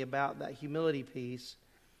spoke to me about that humility piece.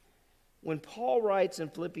 When Paul writes in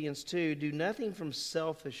Philippians 2, do nothing from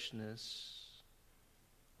selfishness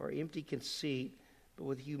or empty conceit, but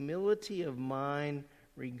with humility of mind,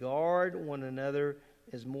 regard one another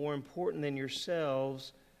as more important than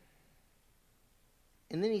yourselves.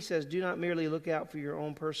 And then he says, do not merely look out for your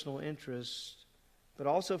own personal interests, but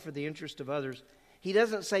also for the interest of others. He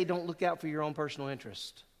doesn't say don't look out for your own personal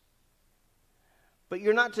interest. But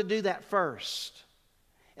you're not to do that first.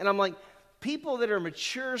 And I'm like, people that are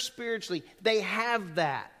mature spiritually, they have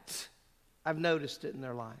that. I've noticed it in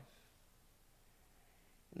their life.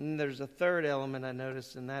 And there's a third element I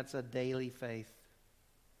noticed, and that's a daily faith.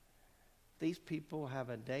 These people have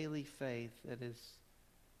a daily faith that is,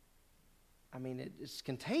 it's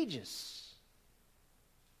contagious.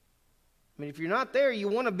 If you're not there, you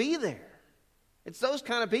want to be there. It's those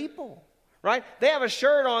kind of people, right? They have a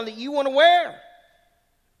shirt on that you want to wear.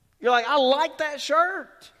 You're like, I like that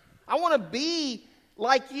shirt. I want to be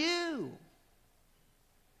like you.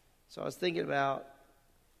 So I was thinking about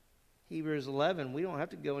Hebrews 11. We don't have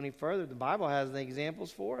to go any further. The Bible has the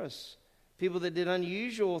examples for us. People that did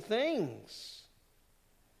unusual things.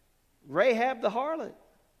 Rahab the harlot.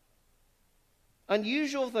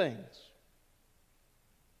 Unusual things.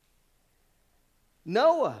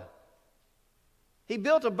 Noah. He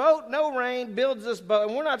built a boat, no rain, builds this boat.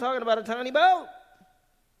 And we're not talking about a tiny boat.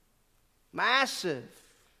 Massive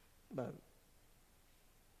boat.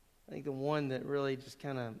 I think the one that really just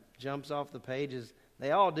kind of jumps off the page is,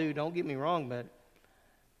 they all do, don't get me wrong,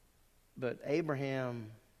 but Abraham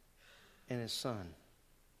and his son.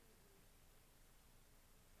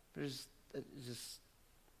 There's just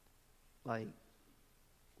like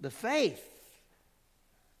the faith.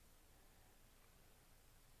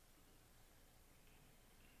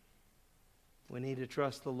 We need to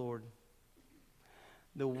trust the Lord.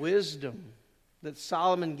 The wisdom that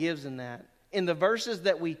Solomon gives in that, in the verses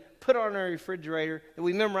that we put on our refrigerator, that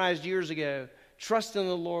we memorized years ago, trust in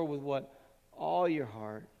the Lord with what? All your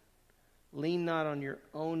heart. Lean not on your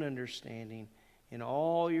own understanding. In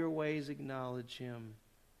all your ways acknowledge Him,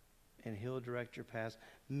 and He'll direct your paths.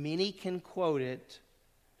 Many can quote it.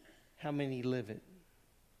 How many live it?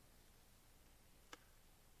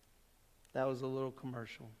 That was a little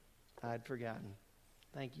commercial I'd forgotten.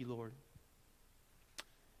 Thank you, Lord.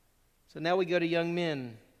 So now we go to young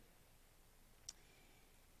men.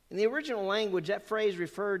 In the original language, that phrase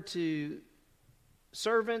referred to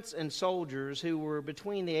servants and soldiers who were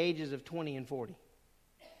between the ages of 20 and 40.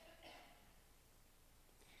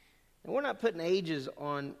 And we're not putting ages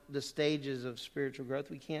on the stages of spiritual growth.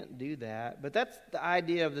 We can't do that. But that's the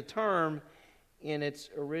idea of the term in its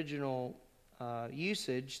original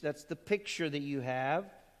usage. That's the picture that you have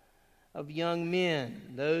of young men,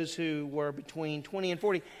 those who were between 20 and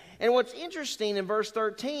 40. And what's interesting in verse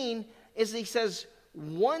 13 is he says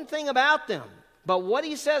one thing about them, but what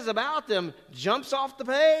he says about them jumps off the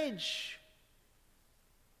page.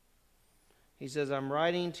 He says, I'm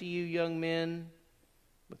writing to you, young men,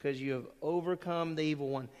 because you have overcome the evil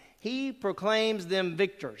one. He proclaims them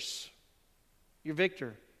victors. You're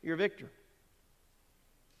victor. You're a victor.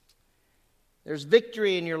 There's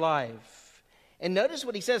victory in your life. And notice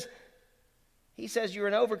what he says. He says you're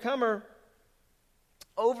an overcomer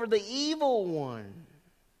over the evil one.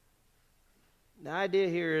 The idea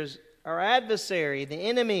here is our adversary, the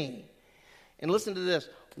enemy. And listen to this.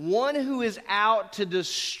 One who is out to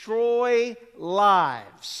destroy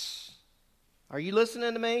lives. Are you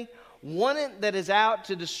listening to me? One that is out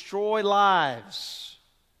to destroy lives.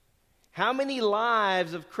 How many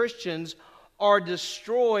lives of Christians are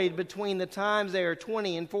destroyed between the times they are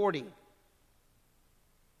 20 and 40?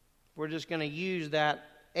 We're just going to use that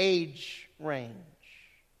age range.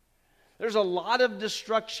 There's a lot of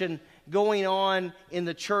destruction going on in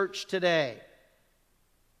the church today.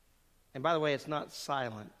 And by the way, it's not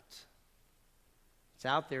silent. It's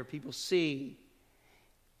out there. People see.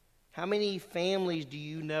 How many families do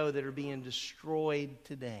you know that are being destroyed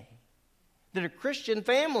today? That are Christian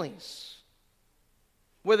families.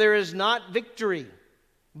 Where there is not victory,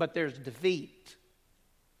 but there's defeat.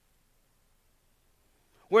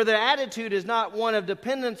 Where the attitude is not one of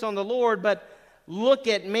dependence on the Lord, but look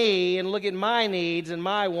at me and look at my needs and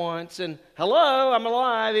my wants and hello, I'm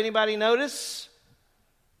alive. Anybody notice?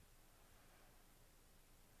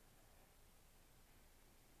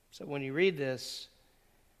 So when you read this,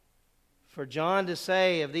 for John to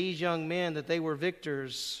say of these young men that they were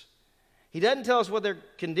victors, he doesn't tell us what their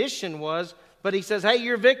condition was, but he says, hey,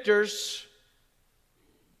 you're victors.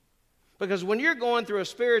 Because when you're going through a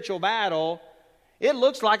spiritual battle, it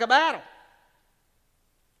looks like a battle.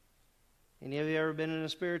 Any of you ever been in a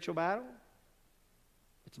spiritual battle?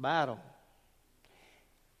 It's a battle.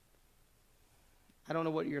 I don't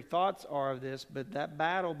know what your thoughts are of this, but that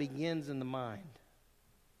battle begins in the mind.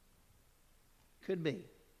 Could be.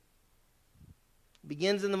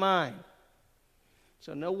 Begins in the mind.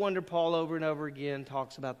 So no wonder Paul over and over again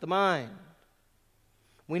talks about the mind.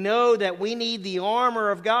 We know that we need the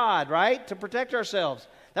armor of God, right? To protect ourselves.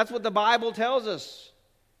 That's what the Bible tells us.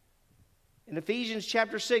 In Ephesians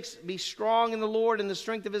chapter 6, be strong in the Lord and the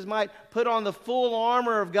strength of His might. Put on the full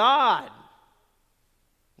armor of God.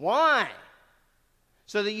 Why?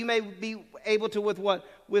 So that you may be able to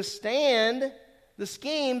withstand the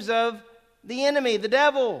schemes of the enemy, the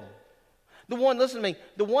devil. The one, listen to me,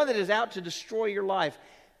 the one that is out to destroy your life.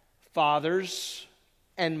 Fathers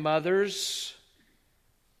and mothers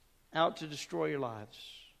out to destroy your lives.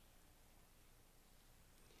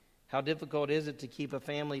 How difficult is it to keep a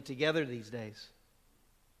family together these days?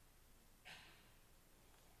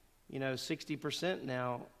 60%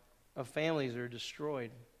 now of families are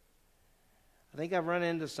destroyed. I think I've run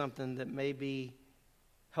into something that may be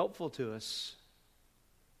helpful to us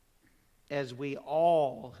as we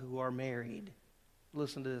all who are married,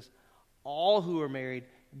 listen to this, all who are married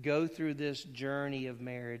go through this journey of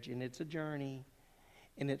marriage, and it's a journey,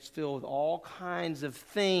 and it's filled with all kinds of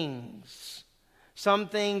things. Some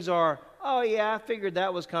things are, oh yeah, I figured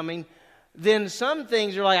that was coming. Then some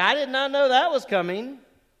things are like, I did not know that was coming.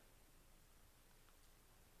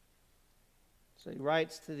 So he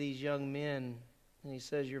writes to these young men, and he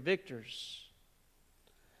says, you're victors.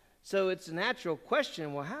 So it's a natural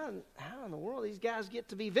question, well, how in the world these guys get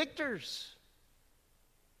to be victors?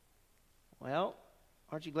 Well,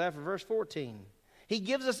 aren't you glad for verse 14? He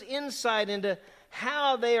gives us insight into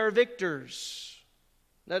how they are victors.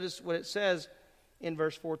 Notice what it says in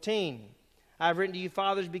verse 14. I've written to you,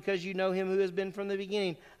 fathers, because you know him who has been from the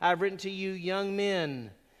beginning. I've written to you, young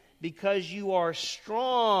men, because you are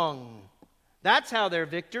strong. That's how they're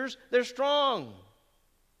victors. They're strong.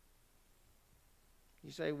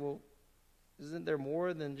 You say, well, isn't there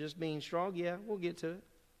more than just being strong? Yeah, we'll get to it.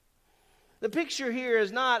 The picture here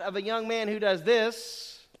is not of a young man who does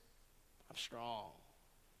this. I'm strong.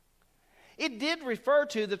 It did refer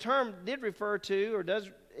to, the term did refer to, or does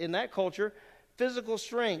in that culture, physical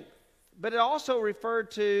strength. But it also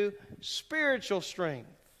referred to spiritual strength.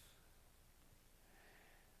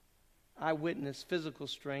 I witnessed physical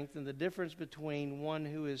strength and the difference between one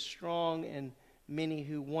who is strong and many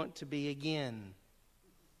who want to be again.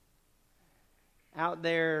 Out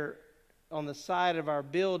there on the side of our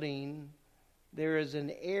building, there is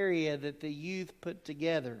an area that the youth put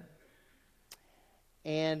together.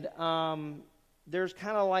 And there's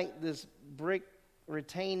kind of like this brick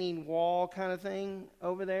retaining wall kind of thing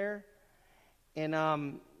over there. And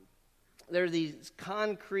there are these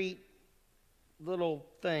concrete little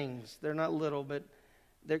things. They're not little, but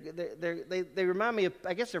they remind me of,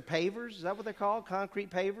 I guess they're pavers. Is that what they're called? Concrete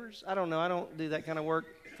pavers? I don't know. I don't do that kind of work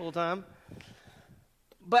full time.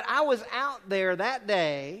 But I was out there that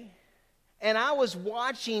day, and I was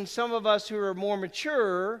watching some of us who are more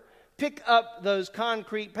mature pick up those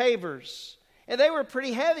concrete pavers. And they were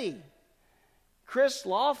pretty heavy. Chris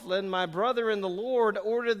Laughlin, my brother in the Lord,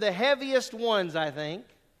 ordered the heaviest ones, I think.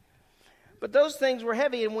 But those things were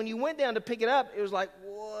heavy, and when you went down to pick it up, it was like,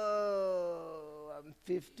 whoa, I'm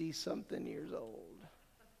 50-something years old.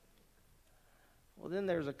 Well, then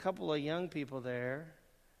there's a couple of young people there.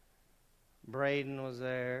 Braden was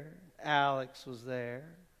there. Alex was there.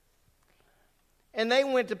 And they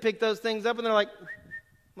went to pick those things up, and they're like,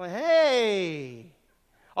 hey.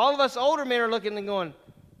 All of us older men are looking and going,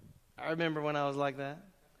 I remember when I was like that.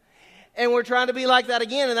 And we're trying to be like that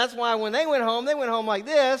again, and that's why when they went home like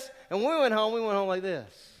this, and when we went home like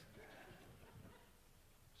this.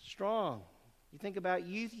 Strong. You think about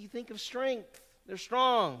youth, you think of strength. They're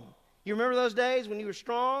strong. You remember those days when you were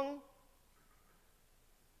strong?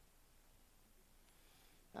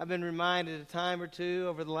 I've been reminded a time or two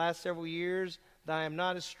over the last several years that I am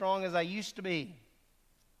not as strong as I used to be.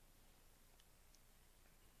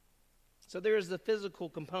 So there is the physical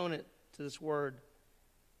component to this word.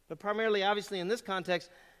 But primarily, obviously, in this context,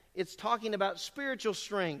 it's talking about spiritual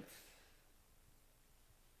strength.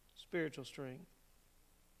 Spiritual strength.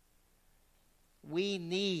 We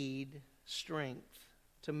need strength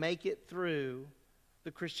to make it through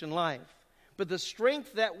the Christian life. But the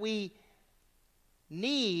strength that we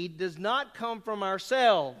need does not come from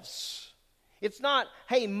ourselves. It's not,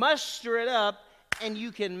 hey, muster it up and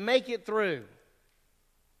you can make it through.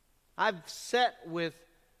 I've sat with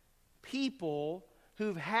people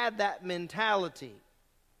who've had that mentality.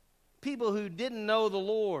 People who didn't know the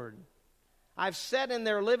Lord. I've sat in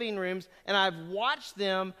their living rooms and I've watched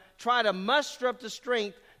them try to muster up the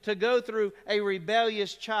strength to go through a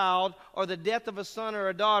rebellious child or the death of a son or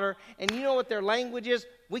a daughter. And you know what their language is?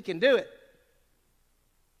 We can do it.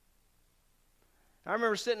 I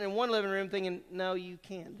remember sitting in one living room thinking, no, you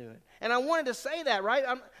can't do it. And I wanted to say that, right?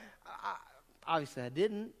 Obviously I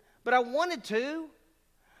didn't, but I wanted to.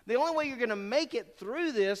 The only way you're going to make it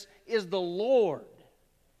through this is the Lord.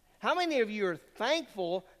 How many of you are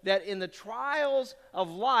thankful that in the trials of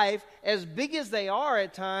life, as big as they are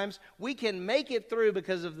at times, we can make it through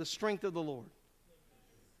because of the strength of the Lord?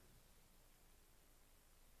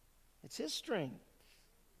 It's His strength.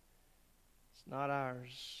 It's not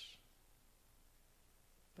ours.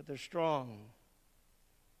 But they're strong.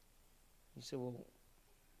 You say, well,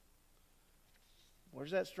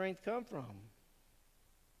 where's that strength come from?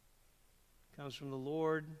 It comes from the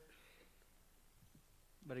Lord,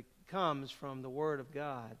 but it comes from the Word of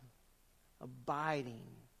God abiding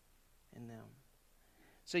in them.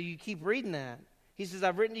 So you keep reading that. He says,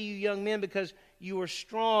 I've written to you young men because you are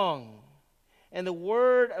strong, and the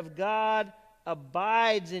Word of God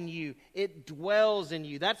abides in you. It dwells in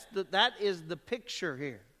you. That is the picture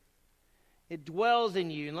here. It dwells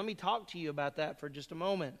in you. And let me talk to you about that for just a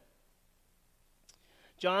moment.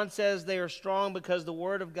 John says they are strong because the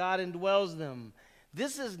Word of God indwells them.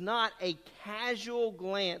 This is not a casual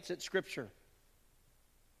glance at Scripture.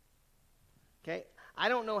 Okay? I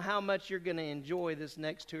don't know how much you're going to enjoy this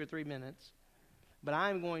next 2 or 3 minutes, but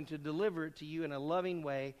I'm going to deliver it to you in a loving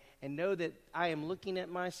way and know that I am looking at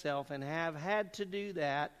myself and have had to do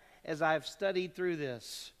that as I've studied through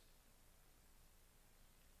this.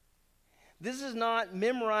 This is not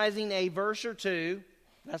memorizing a verse or two.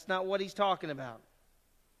 That's not what he's talking about.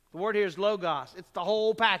 The word here is logos. It's the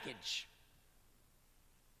whole package.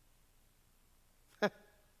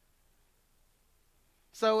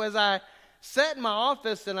 So as I sat in my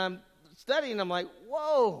office and I'm studying, I'm like,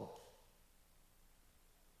 whoa.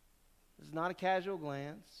 This is not a casual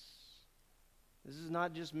glance. This is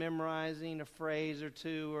not just memorizing a phrase or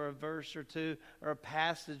two or a verse or two or a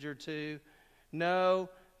passage or two. No,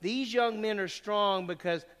 these young men are strong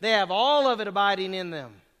because they have all of it abiding in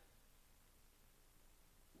them.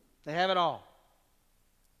 They have it all.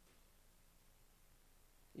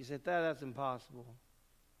 You said, that's impossible.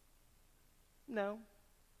 No,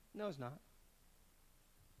 it's not.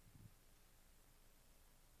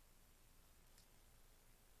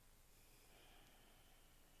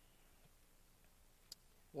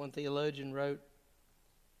 One theologian wrote,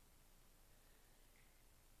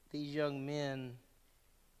 these young men,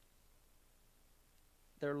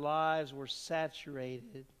 their lives were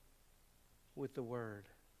saturated with the Word.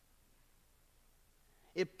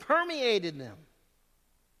 It permeated them.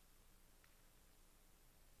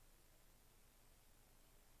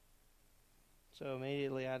 So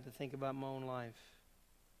immediately I had to think about my own life.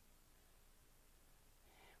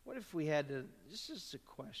 What if we had to, this is a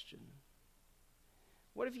question.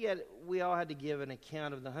 What if we all had to give an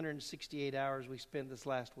account of the 168 hours we spent this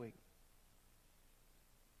last week?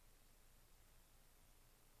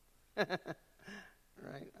 Right?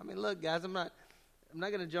 I mean, look, guys, I'm not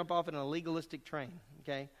going to jump off in a legalistic train,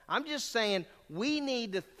 okay? I'm just saying we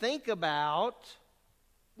need to think about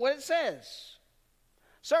what it says.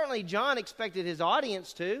 Certainly, John expected his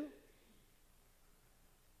audience to.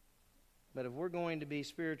 But if we're going to be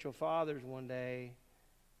spiritual fathers one day,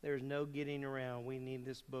 there's no getting around. We need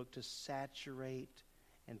this book to saturate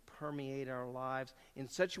and permeate our lives in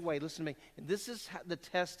such a way. Listen to me. And this is the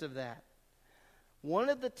test of that. One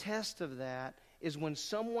of the tests of that is when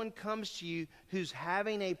someone comes to you who's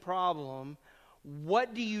having a problem,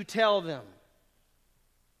 what do you tell them?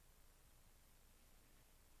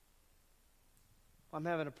 I'm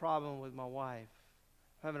having a problem with my wife.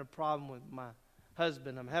 I'm having a problem with my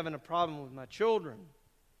husband. I'm having a problem with my children.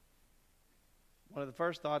 One of the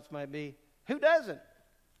first thoughts might be, who doesn't?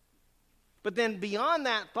 But then beyond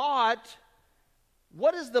that thought,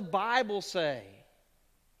 what does the Bible say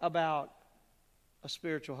about a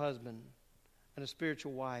spiritual husband and a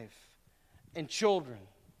spiritual wife and children?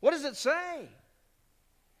 What does it say?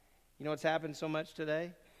 You know what's happened so much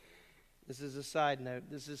today? This is a side note.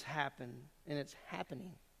 This has happened, and it's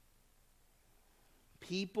happening.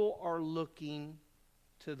 People are looking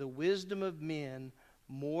to the wisdom of men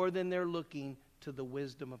more than they're looking to the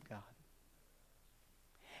wisdom of God.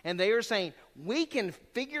 And they are saying, we can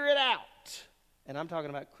figure it out. And I'm talking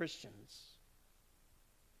about Christians.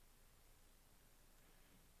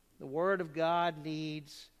 The Word of God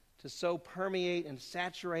needs to so permeate and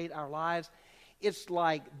saturate our lives. It's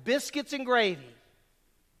like biscuits and gravy.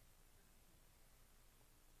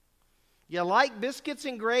 You like biscuits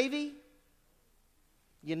and gravy?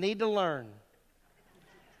 You need to learn.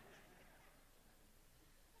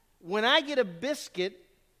 When I get a biscuit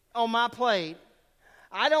on my plate,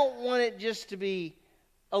 I don't want it just to be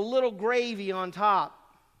a little gravy on top.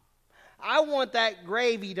 I want that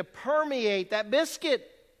gravy to permeate that biscuit.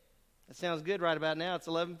 That sounds good right about now. It's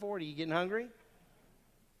 11:40. You getting hungry?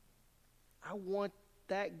 I want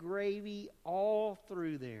that gravy all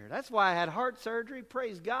through there. That's why I had heart surgery.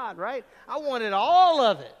 Praise God, right? I wanted all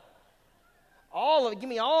of it. All of it. Give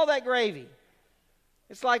me all that gravy.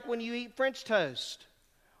 It's like when you eat French toast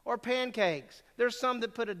or pancakes. There's some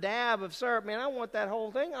that put a dab of syrup. Man, I want that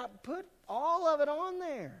whole thing. I put all of it on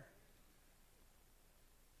there.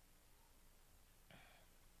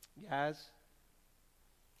 Guys,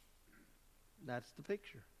 that's the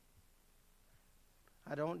picture.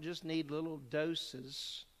 I don't just need little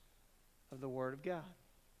doses of the Word of God.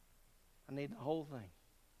 I need the whole thing.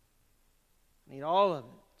 I need all of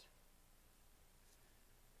it.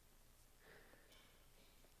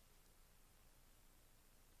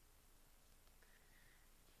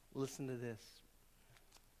 Listen to this.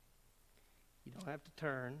 You don't have to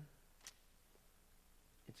turn.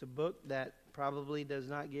 It's a book that probably does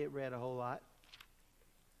not get read a whole lot.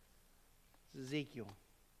 It's Ezekiel.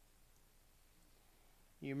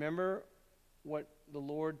 You remember what the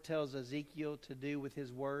Lord tells Ezekiel to do with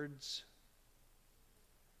his words?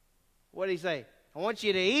 What did he say? I want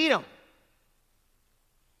you to eat them.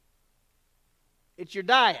 It's your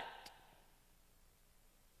diet.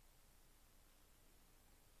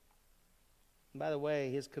 And by the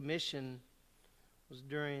way, his commission was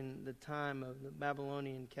during the time of the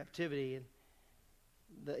Babylonian captivity,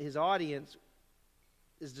 and his audience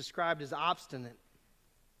is described as obstinate.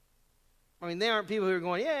 I mean, they aren't people who are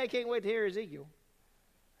going, yeah, I can't wait to hear Ezekiel.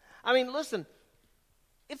 I mean, listen,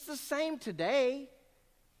 it's the same today.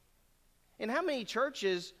 In how many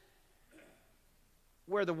churches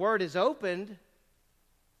where the Word is opened,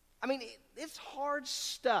 I mean, it's hard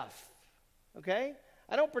stuff, okay?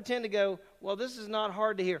 I don't pretend to go, well, this is not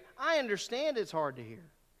hard to hear. I understand it's hard to hear.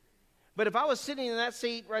 But if I was sitting in that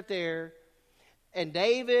seat right there, and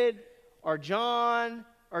David or John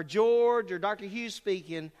or George or Dr. Hughes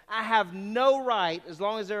speaking, I have no right, as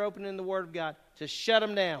long as they're opening the Word of God, to shut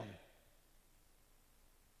them down.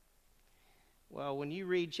 Well, when you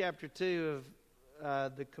read chapter 2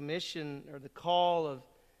 of the commission or the call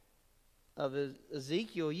of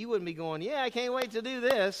Ezekiel, you wouldn't be going, yeah, I can't wait to do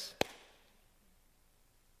this.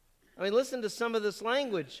 I mean, listen to some of this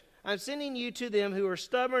language. I'm sending you to them who are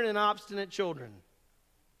stubborn and obstinate children.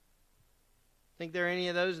 Think there are any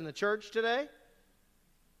of those in the church today?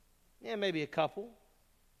 Yeah, maybe a couple.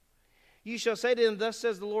 You shall say to them, thus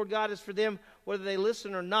says the Lord God, is for them, whether they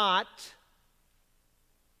listen or not.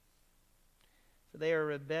 For they are a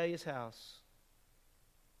rebellious house.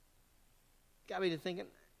 Got me to thinking,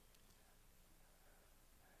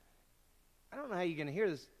 I don't know how you're going to hear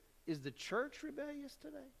this. Is the church rebellious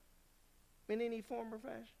today? In any form or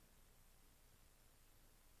fashion?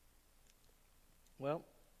 Well,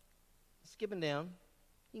 skipping down.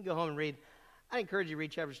 You can go home and read. I encourage you to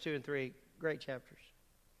read chapters 2 and 3. Great chapters.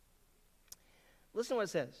 Listen to what it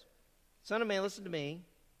says. Son of man, listen to me.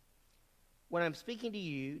 When I'm speaking to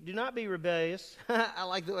you, do not be rebellious. I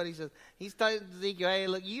like what he says. He's telling Ezekiel, hey,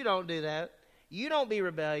 look, you don't do that. You don't be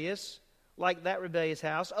rebellious like that rebellious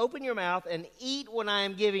house. Open your mouth and eat what I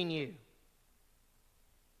am giving you.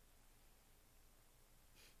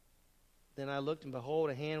 Then I looked, and behold,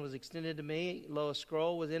 a hand was extended to me. Lo, a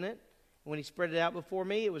scroll was in it. And when he spread it out before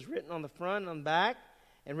me, it was written on the front and on the back.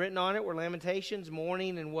 And written on it were lamentations,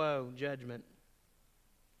 mourning, and woe, judgment.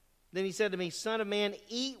 Then he said to me, Son of man,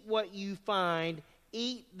 eat what you find.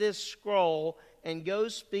 Eat this scroll, and go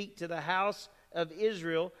speak to the house of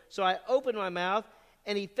Israel. So I opened my mouth,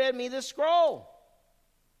 and he fed me this scroll.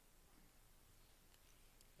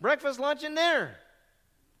 Breakfast, lunch, and dinner.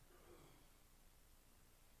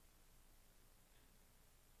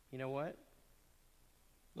 You know what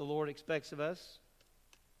the Lord expects of us?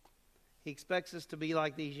 He expects us to be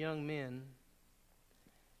like these young men.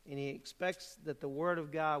 And He expects that the Word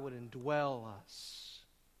of God would indwell us.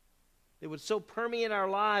 It would so permeate our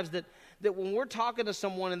lives that when we're talking to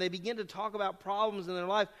someone and they begin to talk about problems in their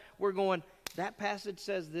life, we're going, that passage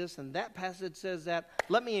says this and that passage says that.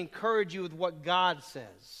 Let me encourage you with what God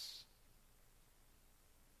says.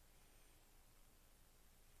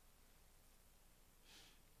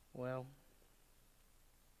 Well,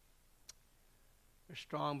 they're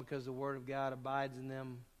strong because the Word of God abides in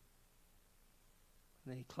them.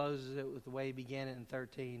 And then he closes it with the way he began it in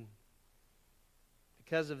 13.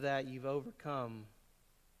 Because of that, you've overcome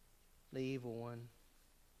the evil one.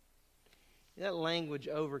 That language,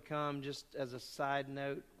 overcome, just as a side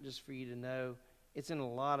note, just for you to know, it's in a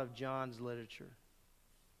lot of John's literature.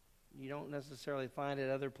 You don't necessarily find it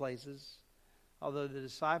other places. Although the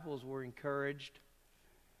disciples were encouraged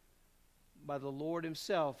by the Lord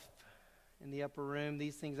himself in the upper room.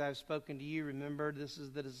 These things I have spoken to you. Remember, this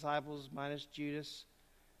is the disciples minus Judas.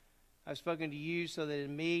 I've spoken to you so that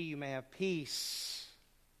in me you may have peace.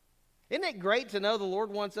 Isn't it great to know the Lord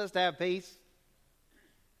wants us to have peace?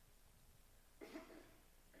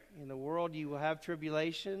 In the world you will have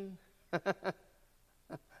tribulation,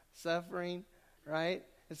 suffering, right?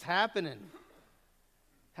 It's happening.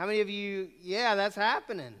 How many of you, yeah, that's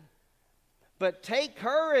happening. But take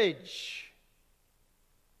courage.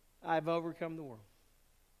 I've overcome the world.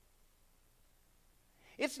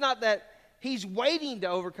 It's not that he's waiting to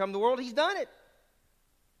overcome the world. He's done it.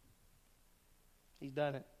 He's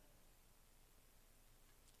done it.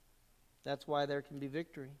 That's why there can be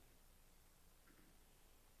victory.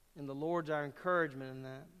 And the Lord's our encouragement in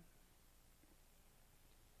that.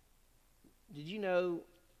 Did you know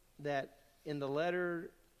that in the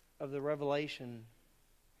letter of the Revelation,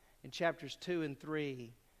 in chapters 2 and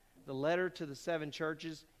 3, the letter to the 7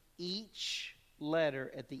 churches, each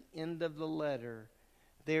letter, at the end of the letter,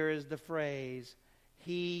 there is the phrase,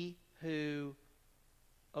 he who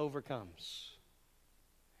overcomes.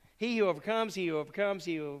 He who overcomes, he who overcomes,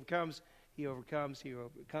 he who overcomes, he who overcomes, he who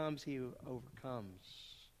overcomes, he who overcomes.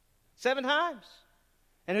 7 times.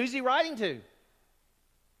 And who's he writing to?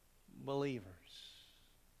 Believers.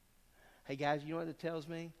 Hey guys, you know what it tells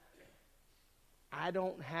me? I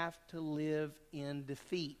don't have to live in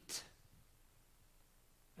defeat.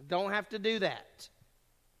 I don't have to do that.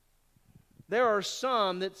 There are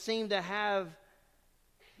some that seem to have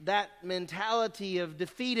that mentality of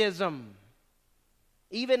defeatism,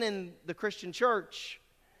 even in the Christian church.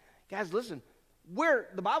 Guys, listen,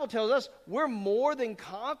 the Bible tells us we're more than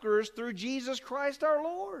conquerors through Jesus Christ our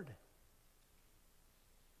Lord.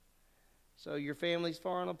 So your family's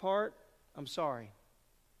falling apart? I'm sorry.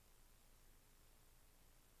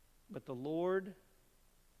 But the Lord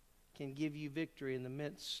can give you victory in the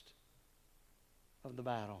midst of the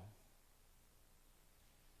battle.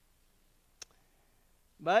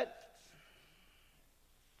 But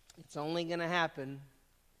it's only going to happen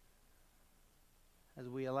as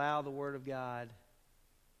we allow the Word of God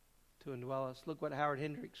to indwell us. Look what Howard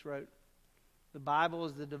Hendricks wrote. The Bible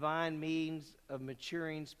is the divine means of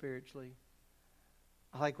maturing spiritually.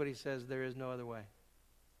 I like what he says, there is no other way.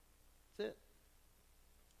 That's it.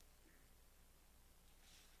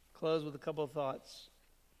 Close with a couple of thoughts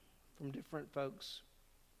from different folks.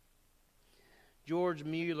 George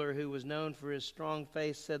Mueller, who was known for his strong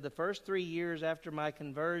faith, said, the first 3 years after my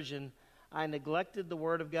conversion, I neglected the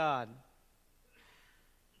Word of God.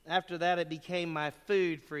 After that, it became my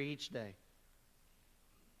food for each day.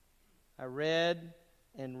 I read,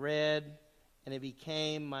 and it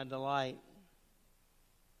became my delight.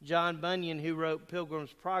 John Bunyan, who wrote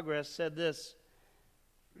Pilgrim's Progress, said this,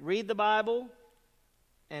 read the Bible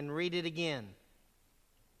and read it again.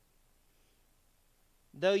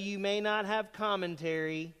 Though you may not have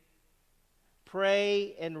commentary,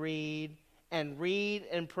 pray and read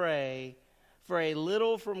and pray, for a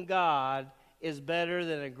little from God is better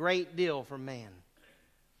than a great deal from man.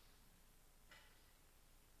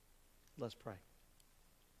 Let's pray.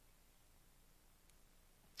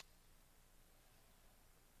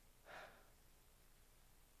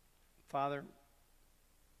 Father,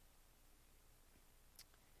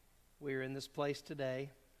 we are in this place today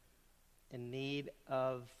in need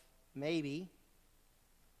of maybe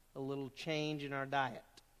a little change in our diet.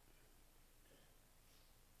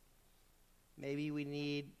 Maybe we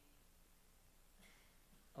need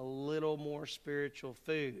a little more spiritual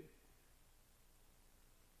food.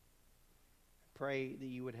 Pray that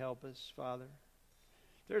you would help us, Father.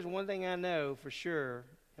 There's one thing I know for sure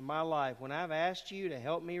in my life. When I've asked you to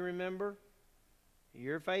help me remember,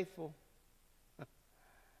 you're faithful.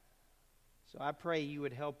 So I pray you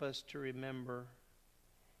would help us to remember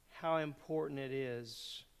how important it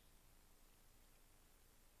is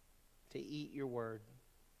to eat your word,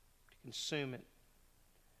 to consume it,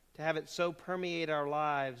 to have it so permeate our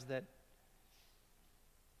lives that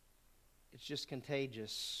it's just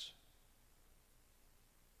contagious.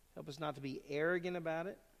 Help us not to be arrogant about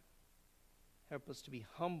it. Help us to be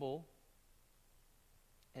humble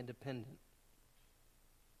and dependent.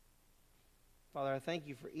 Father, I thank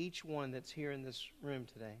you for each one that's here in this room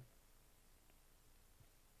today.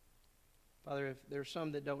 Father, if there are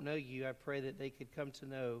some that don't know you, I pray that they could come to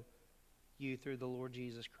know you through the Lord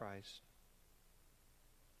Jesus Christ.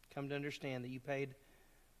 Come to understand that you paid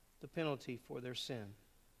the penalty for their sin.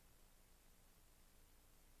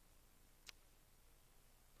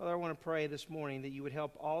 Father, I want to pray this morning that you would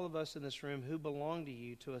help all of us in this room who belong to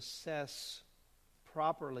you to assess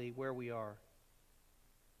properly where we are.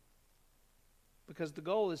 Because the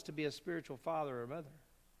goal is to be a spiritual father or mother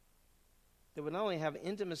that would not only have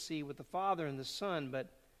intimacy with the Father and the Son, but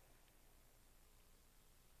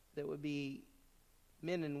that would be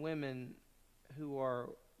men and women who are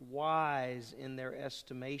wise in their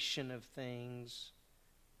estimation of things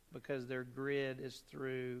because their grid is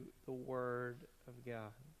through the Word of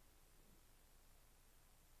God.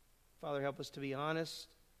 Father, help us to be honest,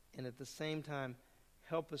 and at the same time,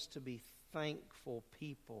 help us to be thankful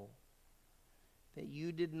people that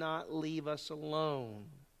you did not leave us alone,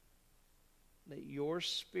 that your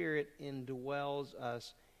Spirit indwells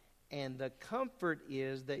us, and the comfort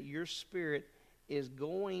is that your Spirit is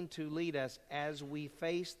going to lead us as we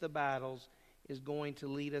face the battles, is going to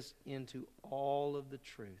lead us into all of the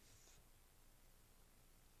truth.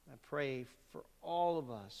 I pray for all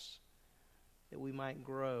of us that we might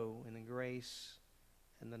grow in the grace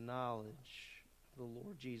and the knowledge of the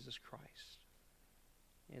Lord Jesus Christ.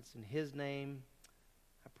 It's in His name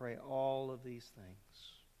I pray all of these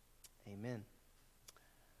things. Amen.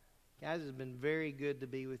 Guys, it's been very good to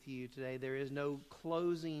be with you today. There is no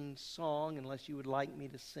closing song unless you would like me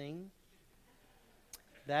to sing.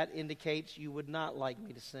 That indicates you would not like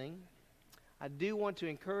me to sing. I do want to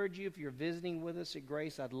encourage you, if you're visiting with us at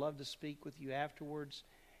Grace, I'd love to speak with you afterwards.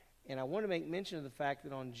 And I want to make mention of the fact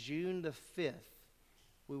that on June the 5th,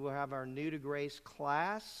 we will have our New to Grace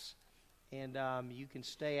class. And you can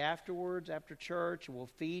stay afterwards, after church, and we'll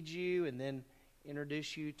feed you and then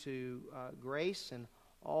introduce you to Grace and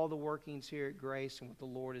all the workings here at Grace and what the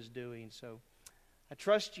Lord is doing. So I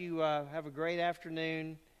trust you have a great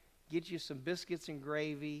afternoon. Get you some biscuits and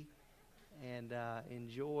gravy and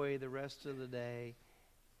enjoy the rest of the day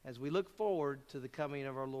as we look forward to the coming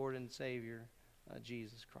of our Lord and Savior,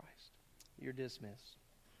 Jesus Christ. You're dismissed.